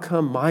 how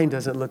come mine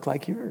doesn't look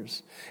like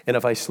yours? And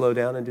if I slow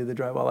down and do the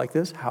drywall like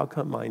this, how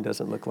come mine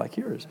doesn't look like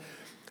yours?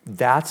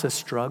 That's a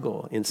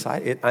struggle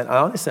inside it. And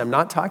honestly, I'm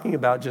not talking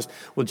about just,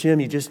 well, Jim,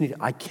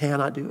 I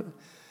cannot do it.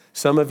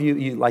 Some of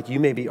you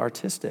may be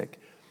artistic,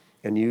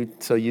 and you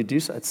do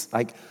so. It's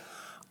like,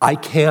 I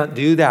can't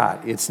do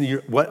that.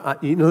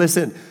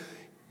 Listen,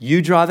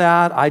 you draw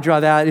that, I draw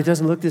that, it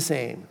doesn't look the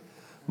same.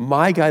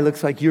 My guy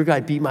looks like your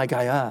guy beat my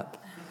guy up.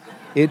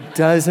 It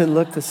doesn't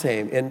look the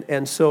same.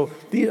 And so,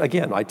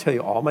 again, I tell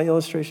you, all my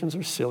illustrations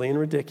are silly and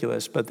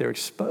ridiculous, but they're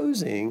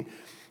exposing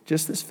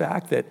just this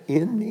fact that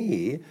in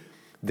me,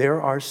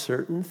 there are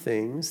certain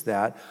things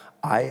that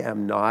I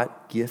am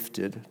not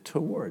gifted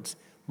towards.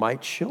 My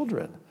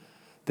children,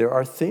 there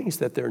are things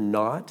that they're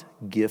not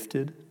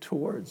gifted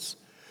towards.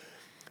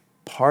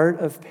 Part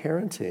of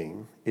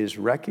parenting is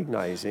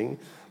recognizing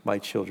my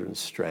children's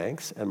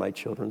strengths and my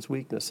children's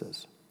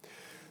weaknesses.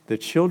 The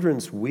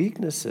children's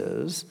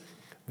weaknesses,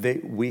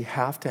 we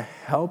have to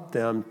help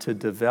them to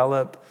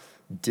develop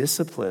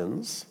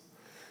disciplines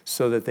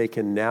so that they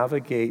can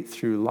navigate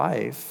through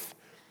life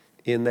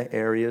in the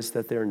areas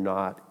that they're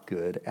not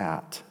good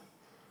at.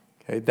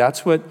 Okay,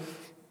 that's what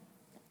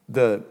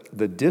the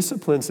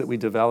disciplines that we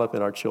develop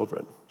in our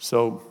children.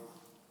 So,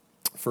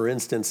 for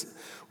instance,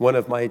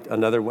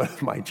 another one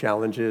of my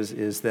challenges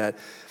is that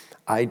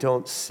I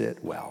don't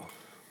sit well.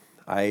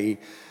 We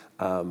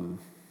don't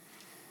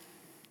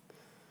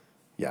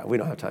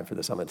have time for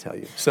this, I'm going to tell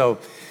you.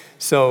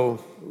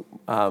 So,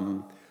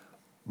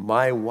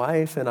 my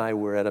wife and I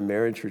were at a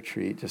marriage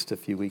retreat just a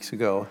few weeks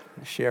ago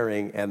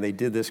sharing, and they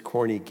did this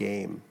corny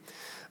game.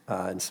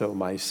 And so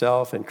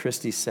myself and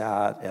Christy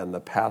sat, and the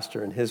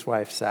pastor and his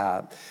wife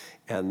sat,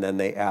 and then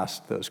they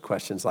asked those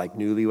questions like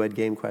newlywed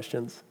game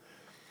questions.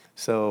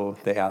 So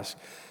they asked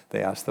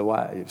the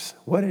wives,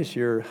 "What is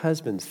your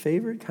husband's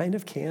favorite kind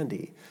of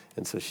candy?"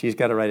 And so she's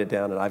got to write it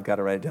down, and I've got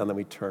to write it down. Then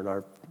we turn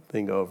our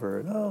thing over,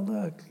 and oh,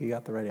 look, you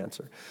got the right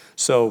answer.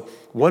 So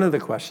one of the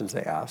questions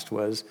they asked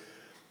was,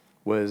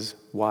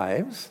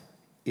 "Wives,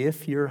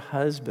 if your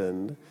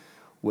husband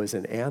was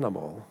an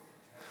animal,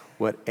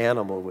 what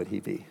animal would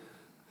he be?"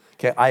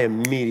 Okay, I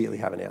immediately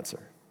have an answer.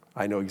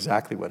 I know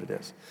exactly what it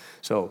is.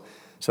 So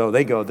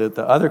they go,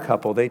 the other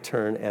couple, they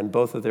turn, and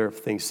both of their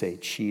things say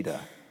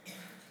cheetah.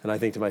 And I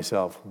think to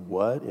myself,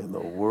 what in the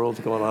world's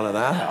going on in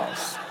that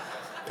house?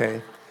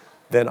 Okay,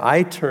 then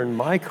I turn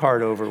my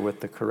card over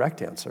with the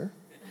correct answer,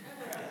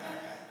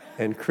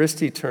 and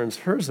Christy turns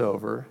hers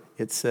over.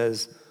 It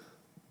says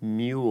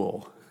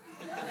mule.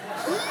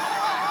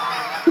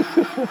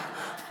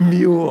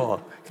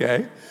 Mule,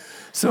 okay?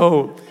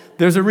 So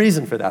there's a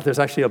reason for that. There's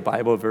actually a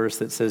Bible verse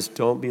that says,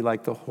 "Don't be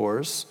like the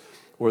horse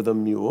or the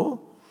mule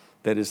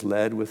that is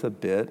led with a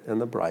bit and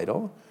the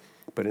bridle,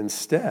 but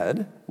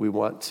instead we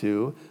want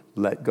to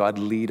let God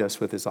lead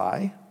us with his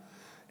eye.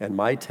 And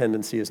my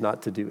tendency is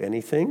not to do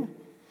anything.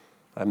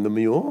 I'm the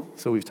mule,"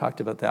 so we've talked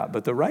about that.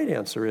 But the right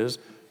answer is,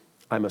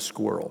 I'm a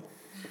squirrel.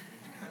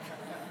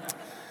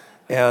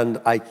 And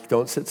I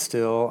don't sit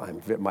still.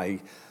 My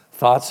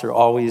thoughts are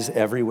always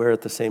everywhere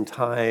at the same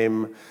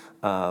time.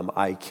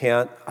 I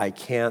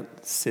can't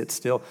sit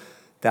still.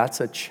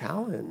 That's a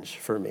challenge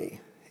for me.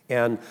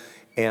 And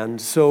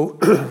so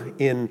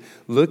in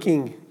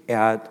looking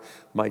at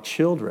my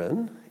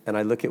children, and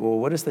I look at, well,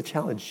 what is the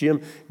challenge?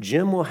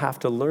 Jim will have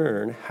to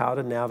learn how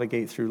to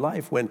navigate through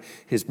life when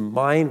his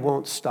mind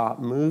won't stop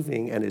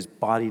moving and his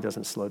body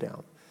doesn't slow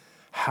down.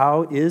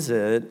 How is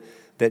it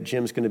that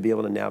Jim's going to be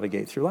able to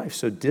navigate through life.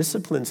 So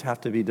disciplines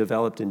have to be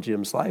developed in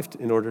Jim's life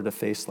in order to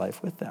face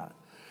life with that.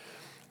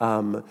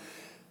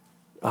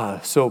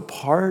 So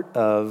part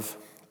of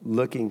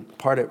reaching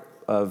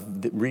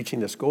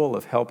this goal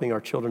of helping our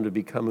children to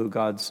become who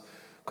God's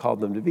called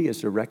them to be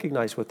is to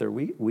recognize what their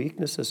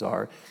weaknesses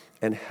are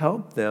and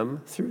help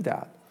them through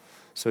that.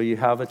 So you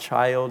have a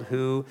child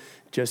who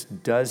just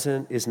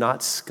is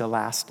not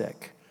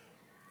scholastic,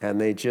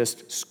 and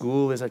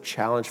school is a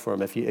challenge for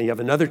them. And you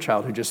have another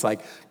child who just like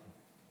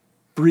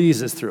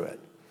breezes through it,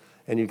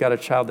 and you've got a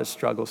child that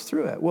struggles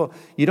through it. Well,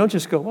 you don't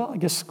just go, well, I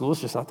guess school's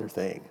just not their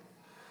thing.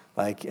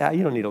 Like, yeah,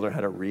 you don't need to learn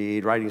how to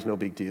read. Writing's no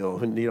big deal.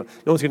 No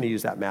one's going to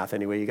use that math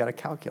anyway. You got a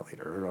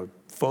calculator or a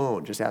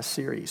phone. Just ask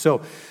Siri.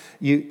 So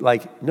you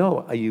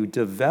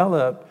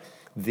develop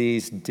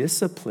these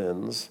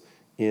disciplines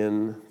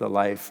in the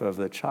life of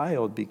the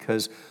child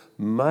because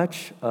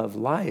much of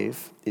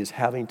life is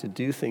having to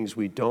do things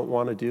we don't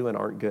want to do and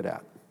aren't good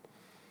at.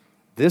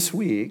 This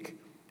week,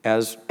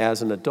 as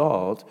an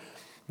adult,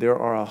 there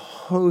are a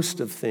host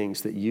of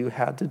things that you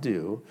had to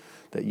do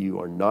that you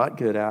are not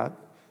good at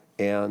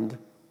and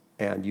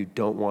you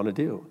don't want to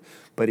do.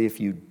 But if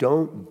you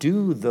don't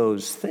do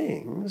those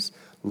things,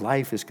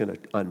 life is going to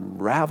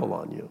unravel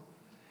on you.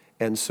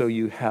 And so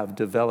you have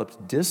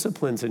developed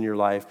disciplines in your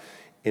life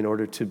in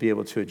order to be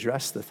able to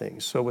address the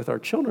things. So with our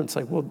children, it's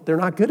like, well, they're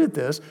not good at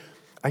this.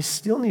 I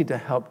still need to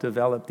help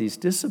develop these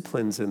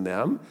disciplines in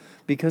them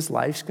because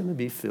life's going to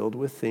be filled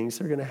with things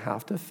they're going to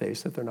have to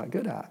face that they're not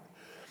good at.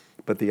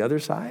 But the other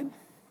side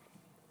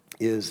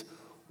is,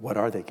 what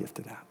are they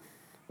gifted at?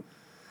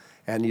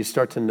 And you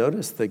start to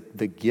notice the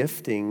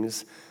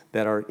giftings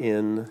that are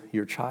in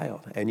your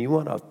child. And you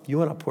want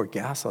to pour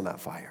gas on that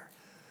fire.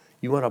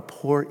 You want to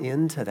pour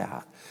into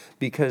that.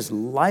 Because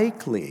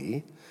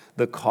likely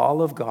the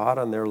call of God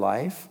on their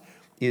life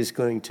is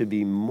going to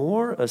be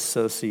more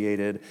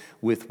associated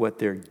with what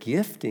their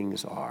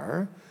giftings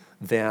are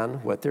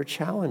than what their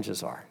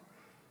challenges are.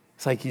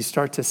 It's like you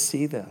start to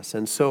see this.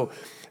 And so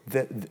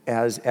that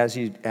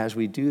as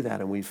we do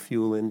that and we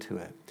fuel into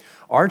it,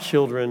 our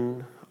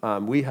children,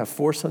 we have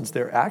 4 sons.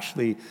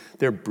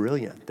 They're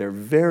brilliant. They're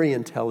very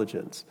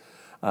intelligent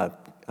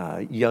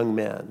young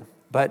men,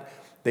 but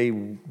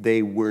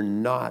they were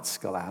not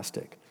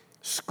scholastic.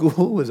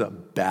 School was a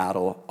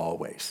battle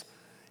always.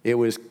 It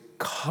was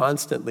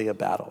constantly a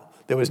battle.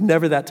 There was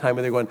never that time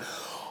where they're going,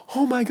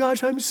 oh my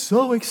gosh, I'm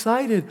so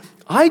excited.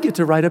 I get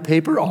to write a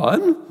paper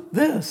on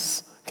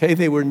this. Okay,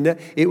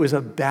 it was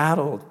a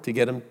battle to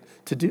get them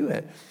to do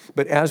it.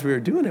 But as we were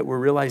doing it, we're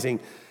realizing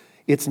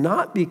it's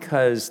not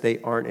because they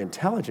aren't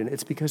intelligent.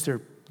 It's because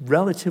they're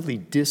relatively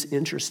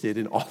disinterested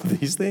in all of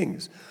these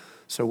things.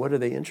 So what are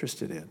they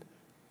interested in?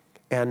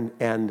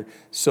 And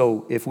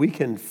so if we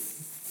can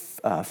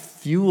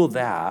fuel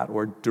that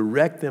or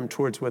direct them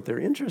towards what they're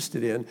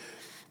interested in,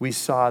 we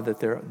saw that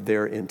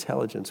their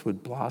intelligence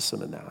would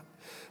blossom in that.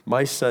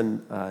 My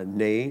son,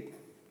 Nate,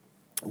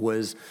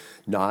 was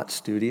not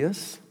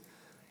studious.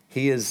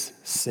 He is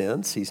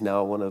since. He's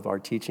now one of our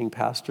teaching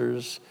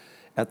pastors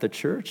at the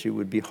church. It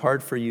would be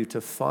hard for you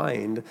to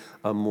find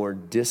a more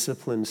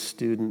disciplined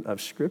student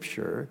of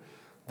Scripture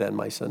than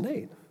my son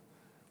Nate.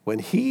 When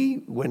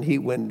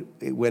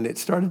it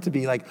started to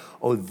be like,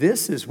 oh,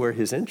 this is where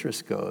his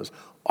interest goes,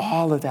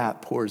 all of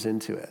that pours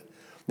into it.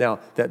 Now,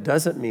 that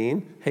doesn't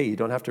mean, hey, you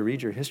don't have to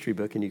read your history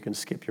book and you can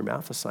skip your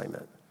math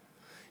assignment.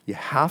 You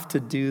have to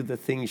do the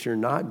things you're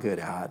not good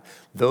at.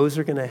 Those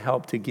are going to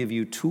help to give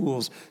you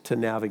tools to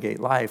navigate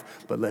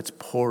life, but let's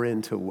pour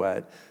into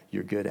what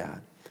you're good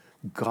at.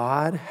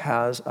 God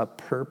has a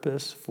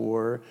purpose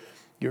for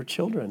your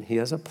children. He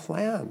has a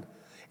plan,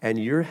 and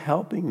you're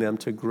helping them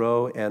to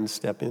grow and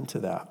step into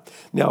that.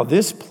 Now,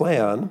 this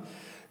plan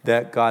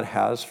that God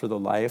has for the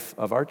life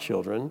of our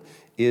children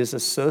is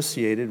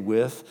associated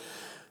with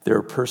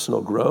their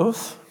personal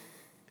growth,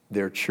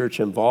 their church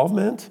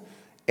involvement,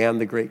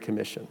 and the Great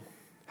Commission.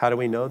 How do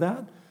we know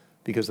that?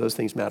 Because those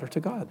things matter to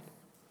God.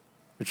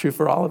 They're true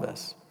for all of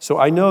us. So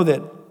I know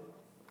that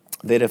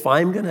if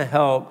I'm going to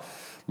help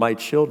my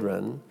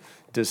children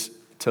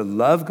to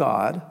love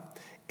God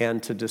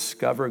and to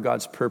discover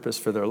God's purpose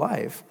for their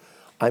life,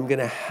 I'm going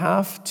to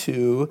have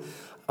to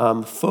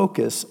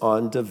focus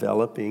on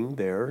developing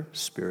their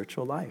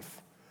spiritual life.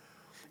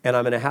 And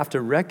I'm going to have to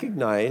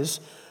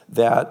recognize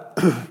that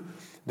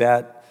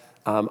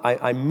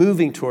I'm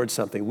moving towards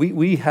something.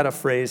 We had a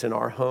phrase in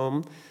our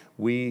home.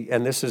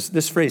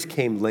 This phrase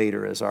came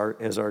later as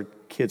our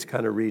kids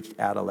kind of reached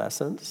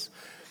adolescence,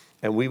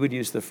 and we would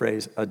use the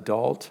phrase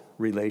adult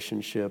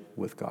relationship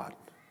with God.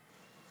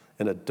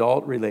 An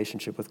adult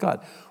relationship with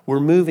God. We're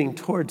moving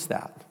towards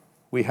that.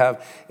 We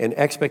have an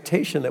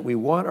expectation that we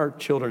want our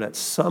children at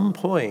some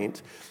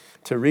point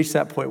to reach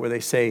that point where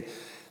they say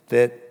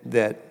that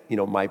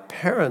my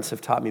parents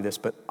have taught me this,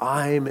 but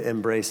I'm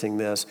embracing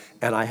this,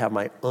 and I have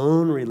my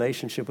own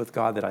relationship with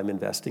God that I'm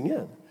investing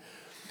in.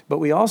 But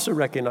we also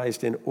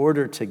recognized in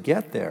order to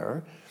get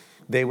there,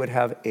 they would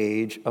have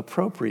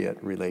age-appropriate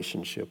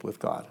relationship with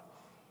God.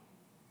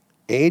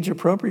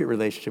 Age-appropriate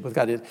relationship with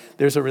God.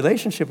 There's a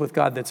relationship with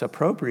God that's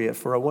appropriate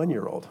for a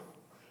 1-year-old.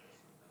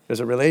 There's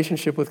a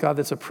relationship with God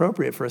that's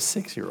appropriate for a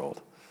 6-year-old.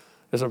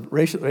 There's a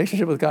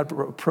relationship with God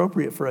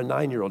appropriate for a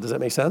 9-year-old. Does that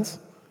make sense?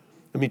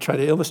 Let me try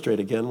to illustrate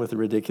again with a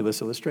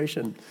ridiculous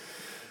illustration.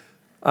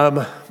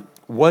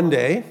 One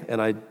day, and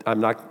I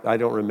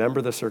don't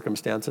remember the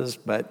circumstances,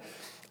 but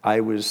I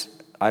was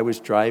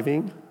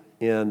driving,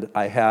 and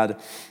I had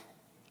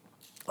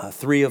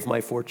 3 of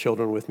my 4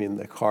 children with me in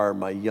the car.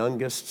 My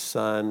youngest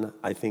son,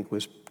 I think,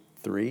 was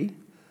 3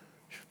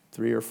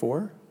 or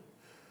 4.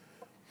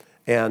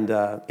 And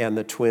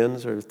the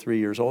twins are 3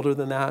 years older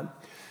than that.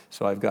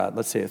 So I've got,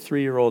 let's say, a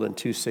 3-year-old and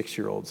 2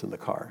 6-year-olds in the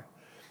car.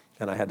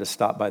 And I had to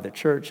stop by the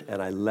church,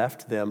 and I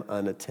left them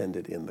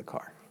unattended in the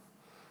car.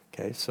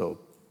 Okay, so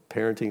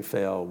parenting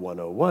fail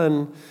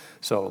 101.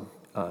 So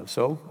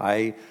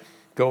I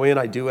go in,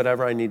 I do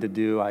whatever I need to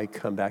do. I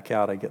come back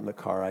out, I get in the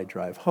car, I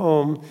drive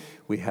home.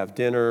 We have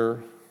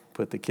dinner,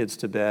 put the kids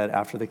to bed.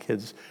 After the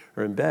kids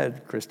are in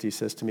bed, Christy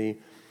says to me,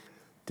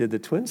 "Did the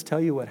twins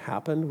tell you what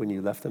happened when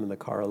you left them in the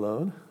car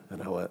alone?"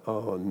 And I went,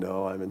 "Oh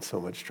no, I'm in so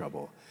much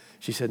trouble."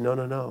 She said,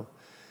 No.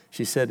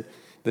 She said,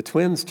 the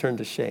twins turned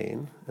to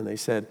Shane and they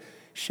said,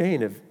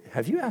 "Shane,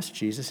 have you asked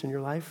Jesus in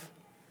your life?"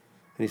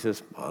 And he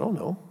says, "I don't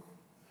know."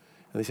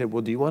 And they said,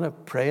 "Well, do you want to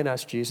pray and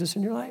ask Jesus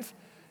in your life?"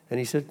 And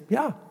he said,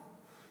 "Yeah."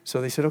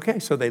 So they said, okay.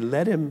 So they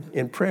led him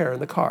in prayer in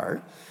the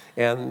car,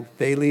 and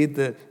they lead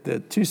the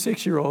 2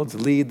 6-year-olds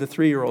lead the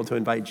 3-year-old to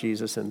invite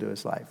Jesus into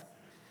his life.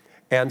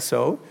 And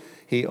so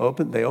they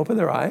open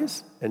their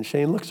eyes, and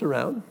Shane looks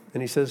around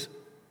and he says,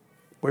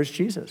 "Where's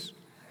Jesus?"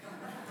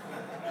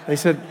 And he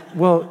said,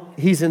 "Well,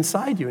 he's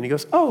inside you." And he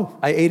goes, "Oh,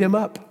 I ate him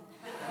up."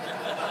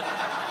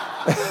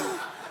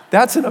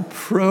 That's an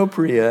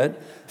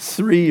appropriate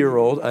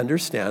 3-year-old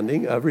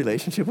understanding of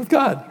relationship with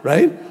God,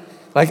 right?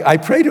 Like, I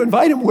pray to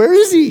invite him. Where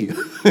is he?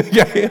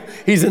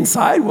 He's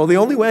inside. Well, the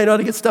only way I know how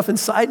to get stuff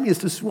inside me is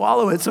to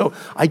swallow it. So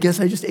I guess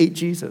I just ate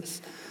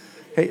Jesus.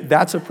 Hey,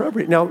 that's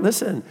appropriate. Now,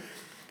 listen,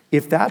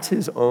 if that's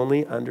his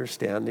only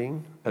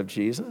understanding of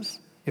Jesus,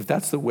 if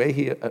that's the way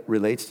he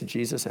relates to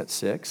Jesus at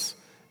 6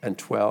 and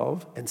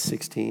 12 and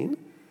 16,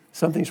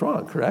 something's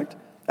wrong, correct?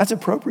 That's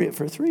appropriate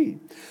for 3.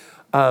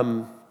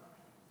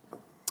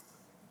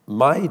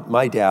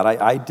 My dad,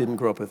 I didn't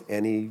grow up with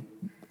any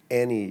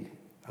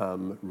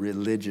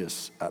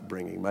religious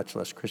upbringing, much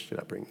less Christian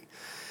upbringing.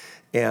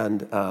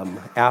 And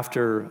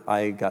after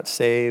I got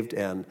saved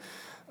and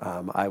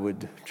I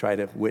would try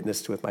to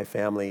witness with my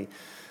family,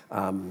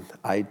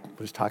 I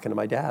was talking to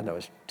my dad, and I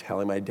was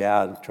telling my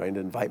dad, trying to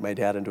invite my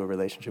dad into a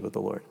relationship with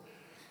the Lord.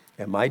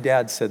 And my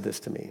dad said this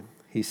to me.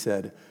 He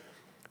said,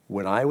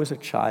 "When I was a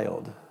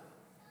child,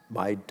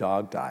 my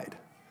dog died.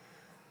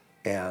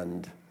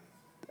 And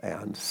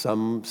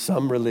some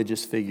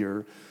religious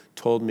figure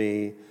told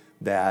me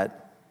that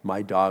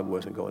my dog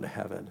wasn't going to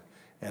heaven.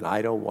 And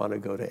I don't want to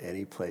go to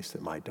any place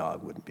that my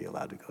dog wouldn't be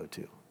allowed to go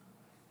to."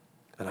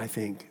 And I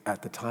think,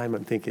 at the time,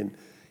 I'm thinking,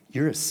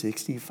 you're a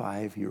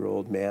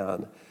 65-year-old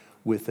man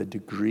with a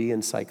degree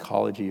in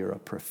psychology or a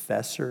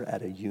professor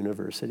at a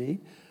university,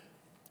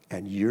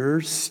 and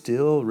you're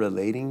still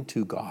relating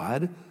to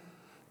God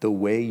the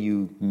way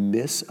you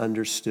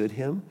misunderstood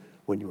him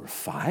when you were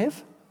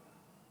 5?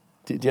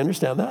 Do you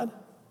understand that?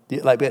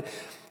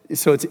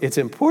 So it's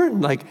important.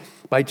 Like,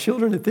 my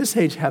children at this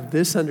age have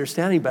this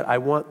understanding, but I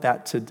want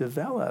that to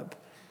develop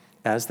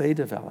as they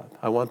develop.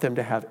 I want them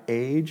to have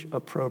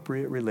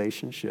age-appropriate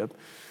relationship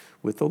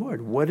with the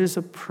Lord. What is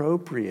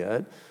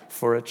appropriate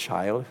for a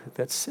child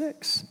that's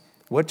 6?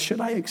 What should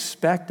I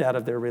expect out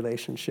of their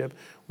relationship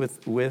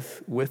with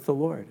the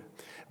Lord?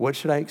 What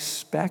should I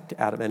expect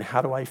out of it, and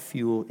how do I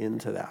fuel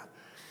into that?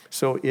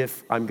 So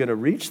if I'm going to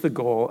reach the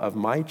goal of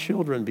my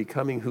children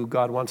becoming who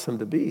God wants them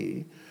to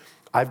be,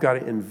 I've got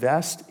to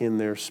invest in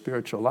their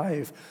spiritual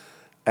life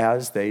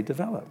as they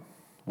develop.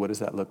 What does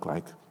that look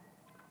like?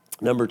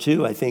 Number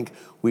 2, I think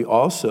we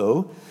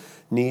also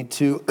need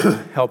to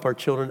help our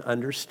children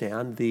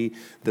understand the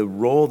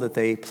role that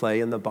they play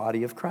in the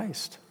body of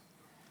Christ.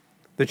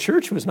 The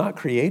church was not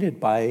created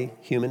by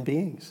human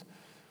beings.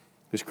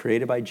 It was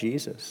created by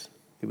Jesus.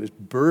 It was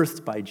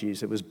birthed by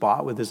Jesus. It was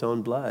bought with his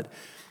own blood.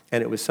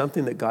 And it was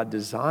something that God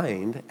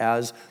designed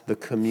as the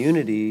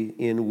community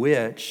in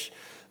which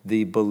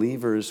the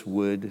believers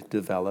would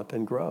develop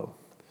and grow.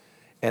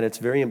 And it's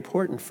very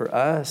important for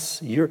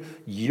us.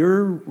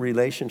 Your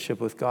relationship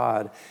with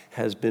God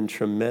has been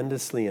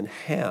tremendously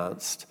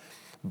enhanced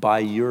by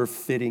your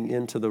fitting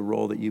into the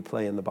role that you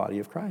play in the body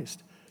of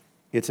Christ.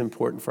 It's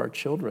important for our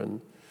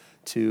children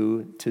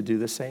to do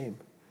the same.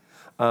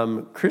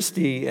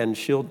 Christy, and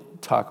she'll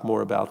talk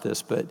more about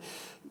this, but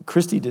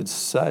Christy did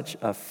such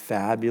a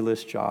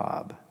fabulous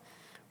job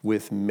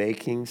with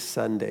making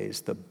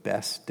Sundays the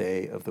best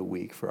day of the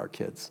week for our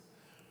kids.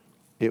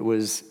 It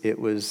was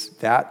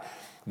that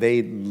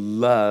they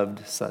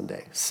loved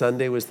Sunday.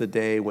 Sunday was the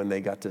day when they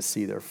got to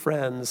see their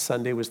friends.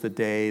 Sunday was the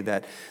day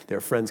that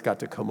their friends got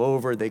to come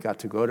over. They got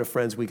to go to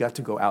friends. We got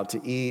to go out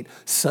to eat.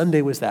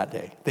 Sunday was that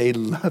day. They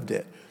loved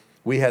it.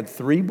 We had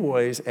 3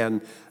 boys,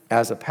 and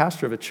as a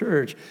pastor of a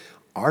church,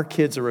 our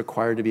kids are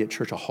required to be at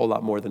church a whole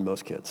lot more than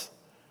most kids.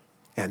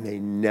 And they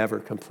never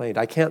complained.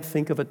 I can't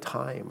think of a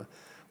time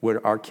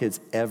where our kids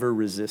ever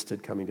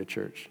resisted coming to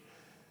church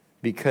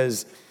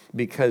because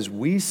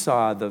we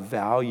saw the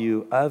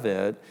value of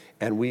it,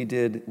 and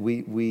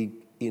we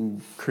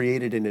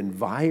created an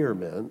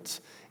environment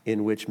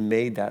in which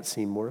made that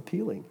seem more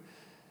appealing.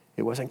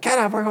 It wasn't, get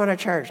up, we're going to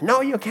church.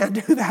 No, you can't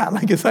do that.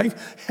 It's like,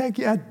 heck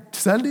yeah,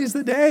 Sunday's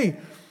the day.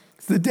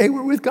 It's the day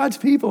we're with God's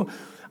people.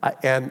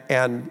 I'm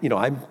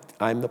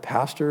the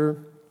pastor.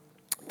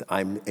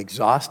 I'm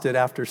exhausted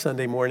after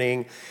Sunday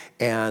morning,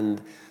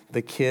 and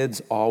the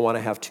kids all want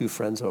to have 2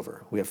 friends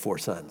over. We have 4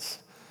 sons.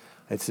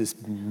 It's this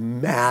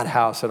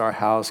madhouse at our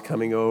house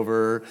coming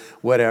over,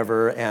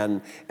 whatever,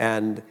 and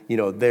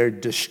they're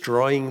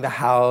destroying the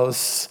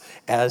house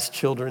as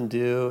children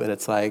do, and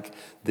it's like,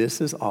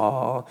 this is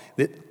all,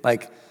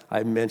 like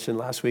I mentioned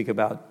last week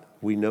about,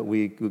 we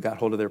got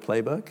hold of their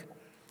playbook.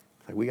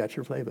 Like, we got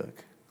your playbook.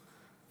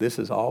 This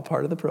is all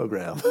part of the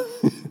program.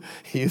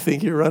 You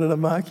think you're running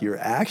amok? You're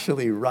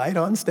actually right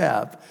on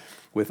step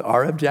with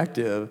our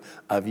objective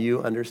of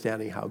you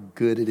understanding how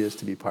good it is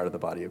to be part of the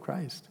body of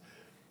Christ.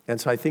 And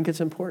so I think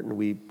it's important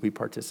we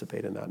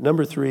participate in that.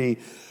 Number 3,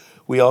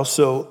 we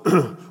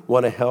also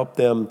want to help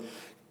them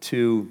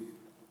to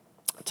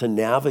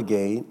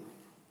navigate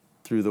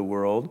through the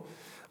world,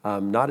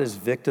 not as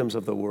victims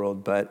of the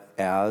world, but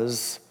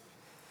as,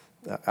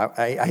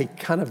 I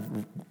kind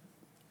of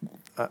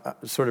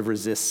sort of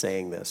resist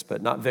saying this,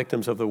 but not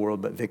victims of the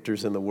world, but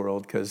victors in the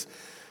world, because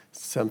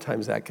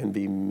sometimes that can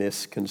be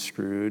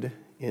misconstrued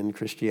in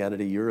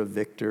Christianity. You're a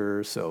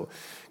victor, so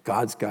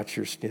God's got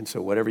your skin,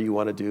 so whatever you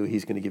want to do,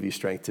 he's going to give you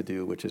strength to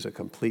do, which is a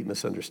complete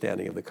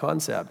misunderstanding of the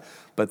concept.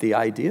 But the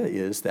idea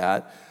is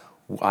that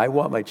I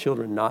want my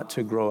children not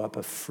to grow up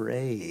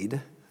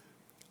afraid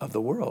of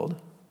the world.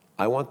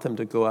 I want them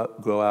to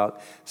go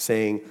out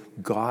saying,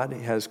 God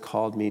has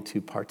called me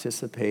to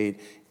participate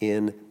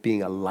in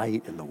being a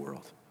light in the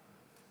world.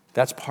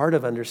 That's part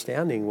of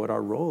understanding what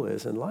our role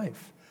is in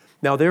life.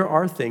 Now, there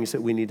are things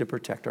that we need to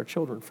protect our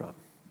children from.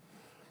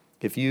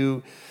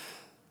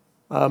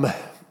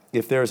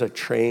 If there's a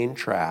train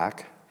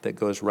track that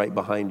goes right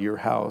behind your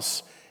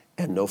house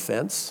and no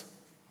fence,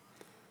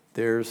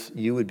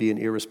 you would be an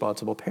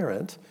irresponsible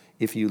parent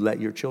if you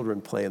let your children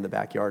play in the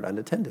backyard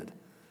unattended.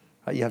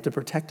 You have to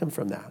protect them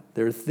from that.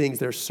 There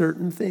are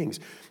certain things.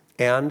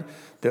 And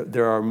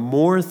there are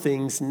more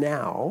things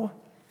now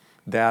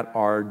that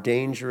are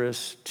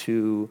dangerous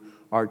to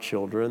our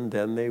children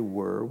than they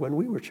were when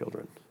we were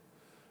children.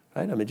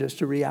 Right? I mean,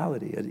 just a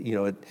reality.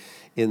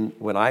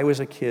 When I was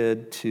a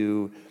kid,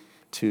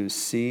 to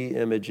see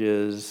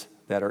images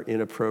that are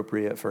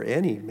inappropriate for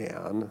any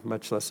man,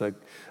 much less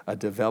a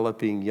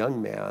developing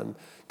young man,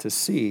 to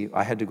see,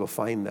 I had to go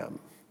find them.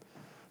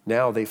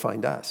 Now they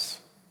find us.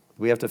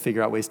 We have to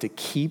figure out ways to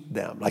keep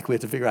them. Like, we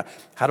have to figure out,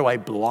 how do I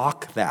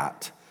block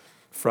that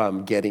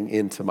from getting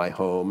into my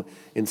home,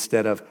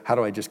 instead of how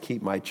do I just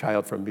keep my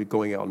child from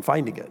going out and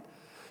finding it?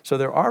 So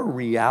there are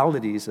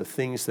realities of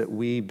things that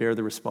we bear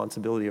the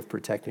responsibility of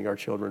protecting our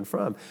children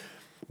from.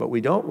 But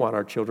we don't want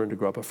our children to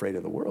grow up afraid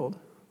of the world.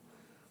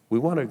 We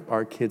want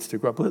our kids to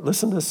grow up.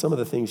 Listen to some of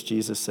the things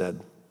Jesus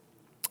said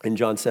in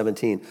John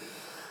 17.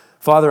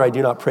 Father, I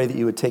do not pray that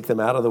you would take them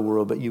out of the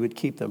world, but you would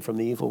keep them from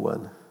the evil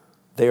one.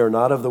 They are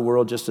not of the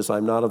world, just as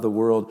I'm not of the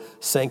world.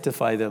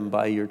 Sanctify them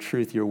by your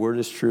truth. Your word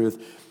is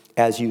truth.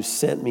 As you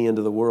sent me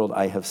into the world,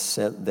 I have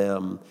sent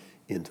them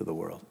into the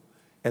world.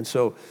 And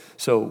so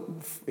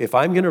if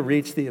I'm going to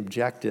reach the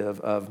objective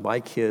of my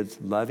kids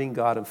loving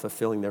God and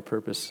fulfilling their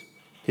purpose,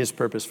 his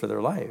purpose for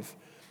their life,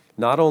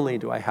 not only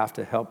do I have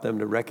to help them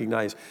to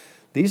recognize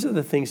these are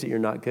the things that you're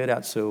not good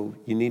at, so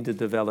you need to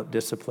develop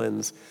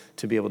disciplines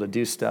to be able to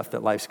do stuff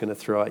that life's going to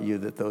throw at you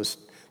that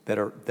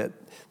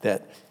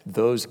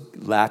those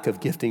lack of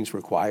giftings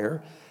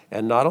require.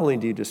 And not only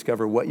do you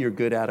discover what you're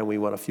good at, and we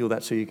want to fuel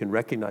that so you can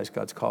recognize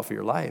God's call for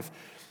your life,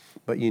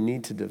 but you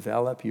need to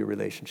develop your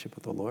relationship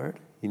with the Lord.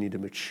 You need to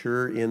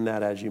mature in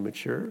that as you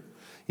mature.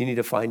 You need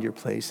to find your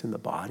place in the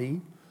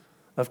body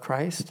of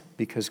Christ,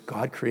 because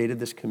God created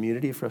this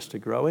community for us to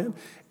grow in.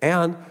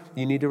 And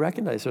you need to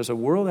recognize there's a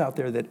world out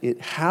there that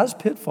it has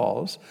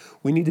pitfalls.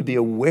 We need to be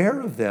aware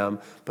of them,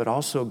 but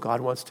also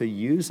God wants to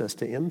use us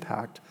to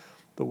impact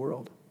the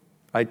world.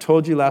 I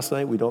told you last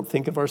night, we don't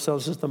think of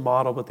ourselves as the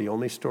model, but the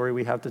only story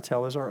we have to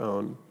tell is our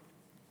own.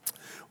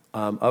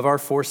 Of our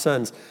 4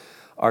 sons,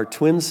 our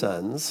twin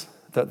sons,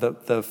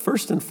 the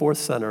first and fourth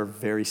son are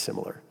very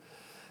similar.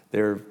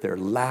 They're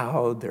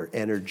loud, they're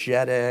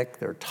energetic,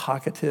 they're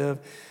talkative.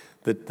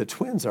 The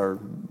twins are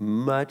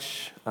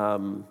much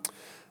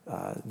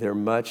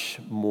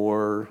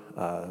more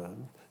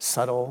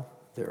subtle,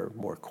 they're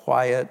more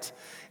quiet.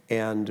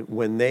 And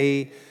when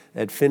they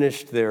had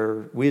finished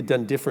we had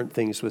done different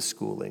things with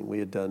schooling. We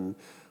had done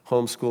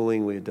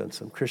homeschooling, we had done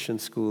some Christian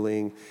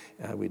schooling,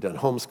 we'd done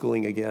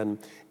homeschooling again.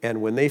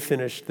 And when they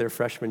finished their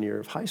freshman year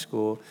of high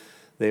school,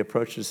 they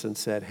approached us and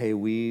said, hey,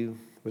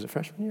 was it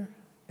freshman year?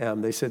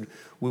 They said,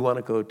 we want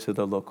to go to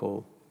the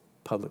local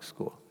public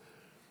school.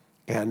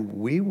 And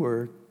we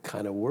were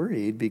kind of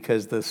worried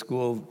because the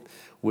school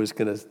was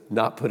going to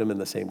not put them in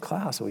the same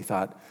class. And we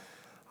thought,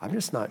 I'm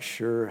just not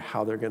sure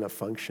how they're going to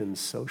function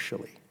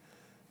socially.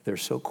 They're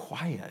so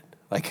quiet.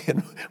 Like,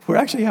 and we're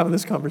actually having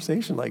this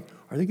conversation, like,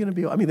 are they going to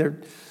be, I mean, they're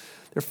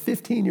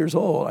 15 years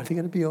old. Are they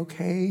going to be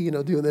okay,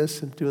 doing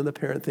this and doing the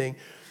parent thing?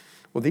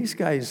 Well, these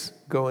guys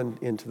go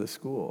into the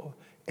school,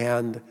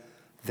 and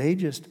they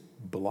just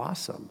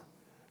blossom.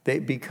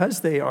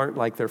 Because they aren't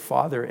like their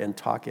father and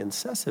talk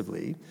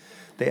incessively,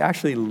 they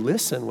actually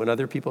listen when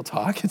other people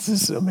talk. It's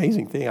this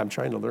amazing thing. I'm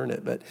trying to learn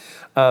it. But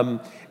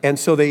and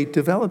so they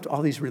developed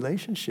all these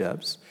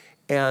relationships,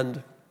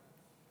 and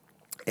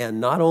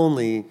not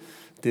only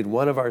did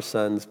one of our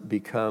sons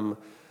become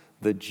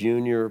the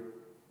junior,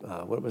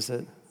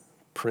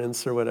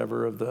 prince or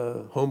whatever of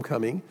the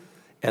homecoming,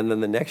 and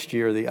then the next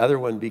year the other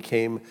one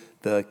became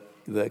the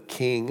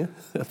king,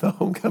 the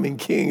homecoming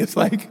king. It's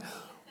like,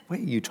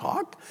 wait, you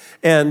talk?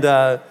 And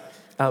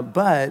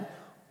but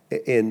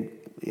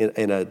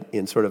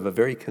in sort of a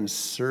very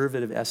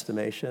conservative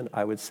estimation,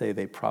 I would say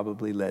they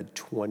probably led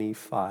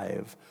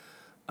 25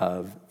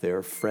 of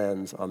their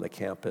friends on the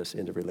campus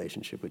into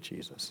relationship with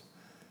Jesus.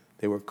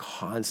 They were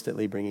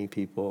constantly bringing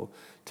people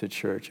to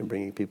church and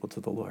bringing people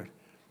to the Lord.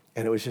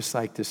 And it was just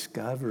like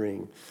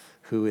discovering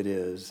who it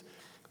is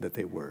that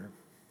they were.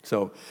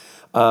 So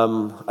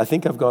I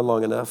think I've gone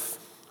long enough.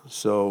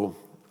 So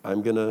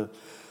I'm gonna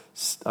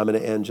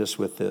end just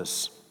with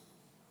this.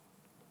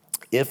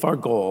 If our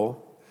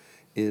goal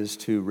is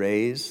to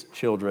raise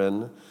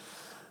children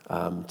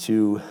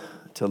to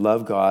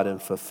love God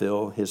and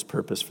fulfill his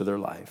purpose for their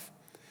life,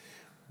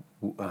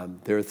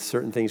 there are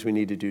certain things we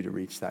need to do to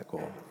reach that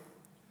goal.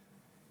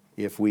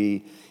 If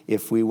we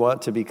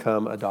want to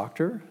become a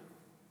doctor,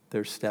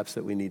 there's steps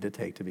that we need to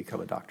take to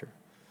become a doctor.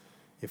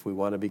 If we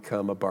want to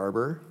become a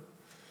barber,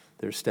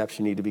 there's steps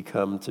you need to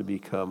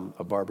become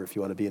a barber. If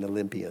you want to be an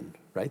Olympian,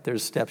 right?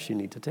 There's steps you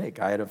need to take.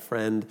 I had a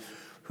friend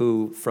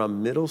who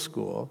from middle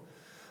school,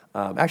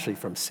 actually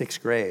from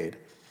 6th grade,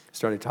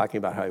 started talking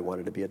about how he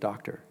wanted to be a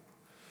doctor.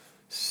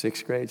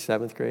 6th grade,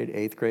 7th grade,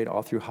 8th grade,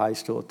 all through high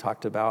school,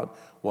 talked about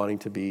wanting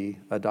to be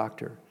a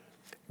doctor.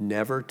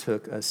 Never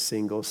took a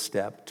single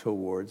step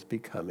towards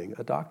becoming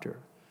a doctor.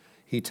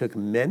 He took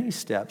many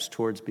steps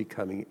towards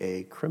becoming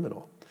a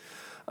criminal,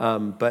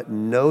 but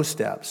no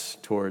steps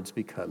towards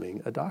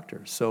becoming a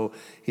doctor. So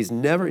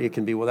it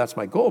can be, well, that's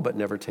my goal, but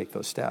never take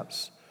those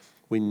steps.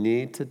 We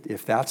need to,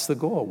 if that's the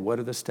goal, what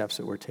are the steps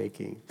that we're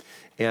taking?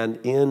 And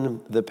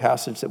in the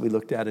passage that we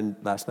looked at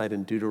last night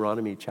in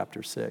Deuteronomy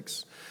chapter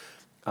 6,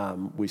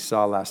 we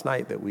saw last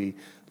night that we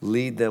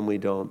lead them, we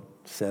don't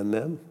send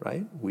them,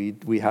 right?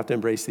 We have to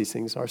embrace these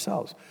things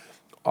ourselves.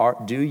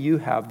 Do you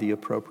have the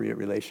appropriate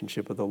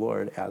relationship with the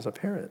Lord as a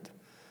parent?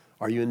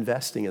 Are you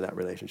investing in that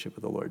relationship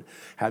with the Lord?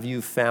 Have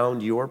you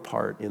found your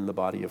part in the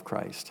body of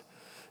Christ?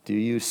 Do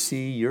you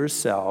see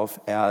yourself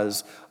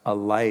as a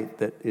light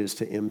that is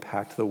to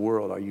impact the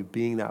world? Are you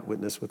being that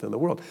witness within the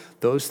world?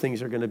 Those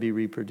things are going to be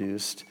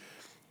reproduced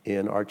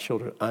in our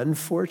children.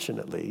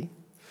 Unfortunately,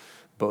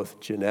 both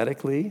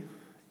genetically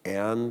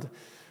and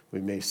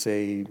we may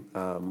say,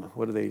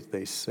 what do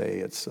they say?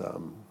 It's, I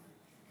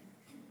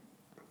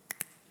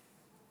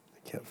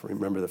can't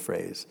remember the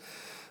phrase.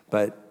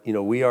 But,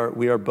 we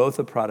are both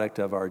a product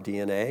of our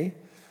DNA,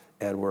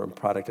 and we're a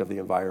product of the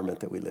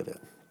environment that we live in.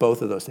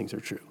 Both of those things are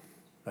true,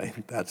 right?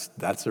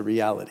 That's a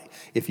reality.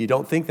 If you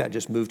don't think that,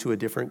 just move to a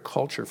different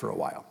culture for a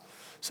while.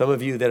 Some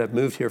of you that have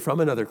moved here from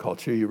another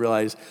culture, you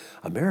realize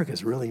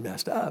America's really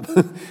messed up.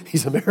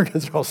 These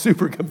Americans are all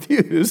super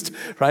confused,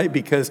 right?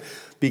 Because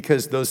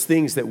those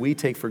things that we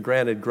take for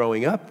granted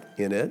growing up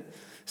in it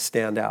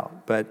stand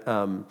out. But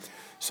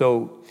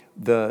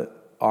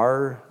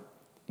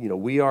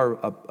we are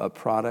a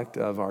product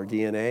of our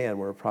DNA, and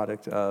we're a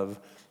product of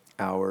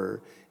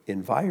our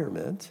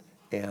environment.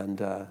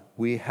 And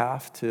we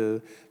have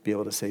to be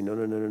able to say,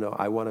 no.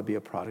 I want to be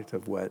a product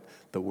of what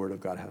the Word of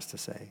God has to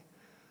say.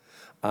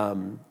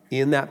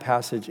 In that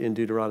passage in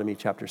Deuteronomy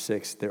chapter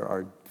 6, there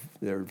are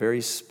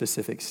very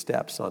specific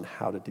steps on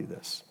how to do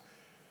this.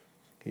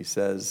 He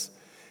says,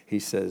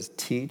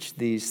 teach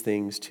these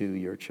things to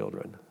your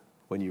children.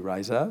 When you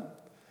rise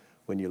up,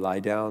 when you lie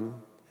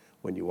down,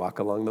 when you walk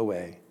along the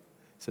way.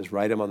 He says,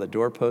 write them on the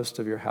doorpost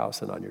of your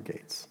house and on your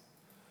gates.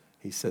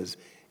 He says,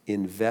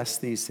 invest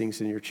these things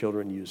in your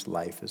children, use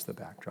life as the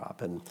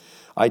backdrop. And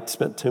I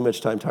spent too much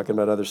time talking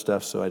about other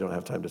stuff, so I don't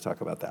have time to talk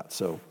about that.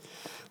 So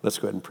let's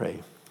go ahead and pray.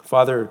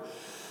 Father,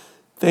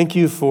 thank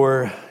you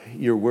for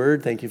your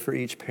word. Thank you for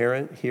each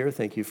parent here.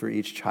 Thank you for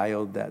each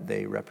child that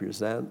they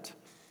represent.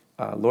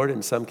 Lord,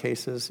 in some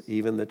cases,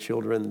 even the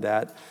children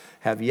that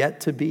have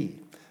yet to be,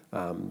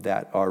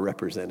 that are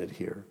represented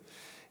here.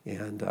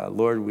 And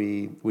Lord,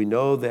 we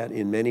know that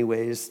in many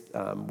ways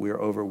we're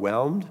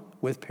overwhelmed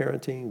with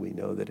parenting. We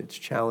know that it's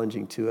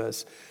challenging to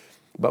us.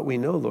 But we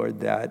know,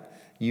 Lord,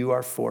 that you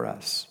are for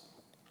us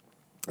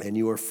and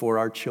you are for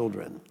our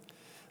children.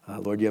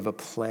 Lord, you have a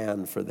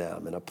plan for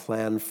them and a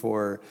plan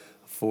for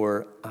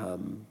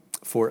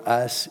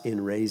us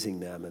in raising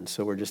them. And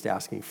so we're just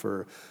asking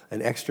for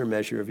an extra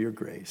measure of your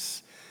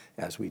grace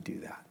as we do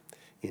that.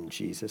 In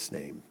Jesus'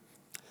 name,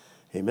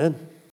 Amen.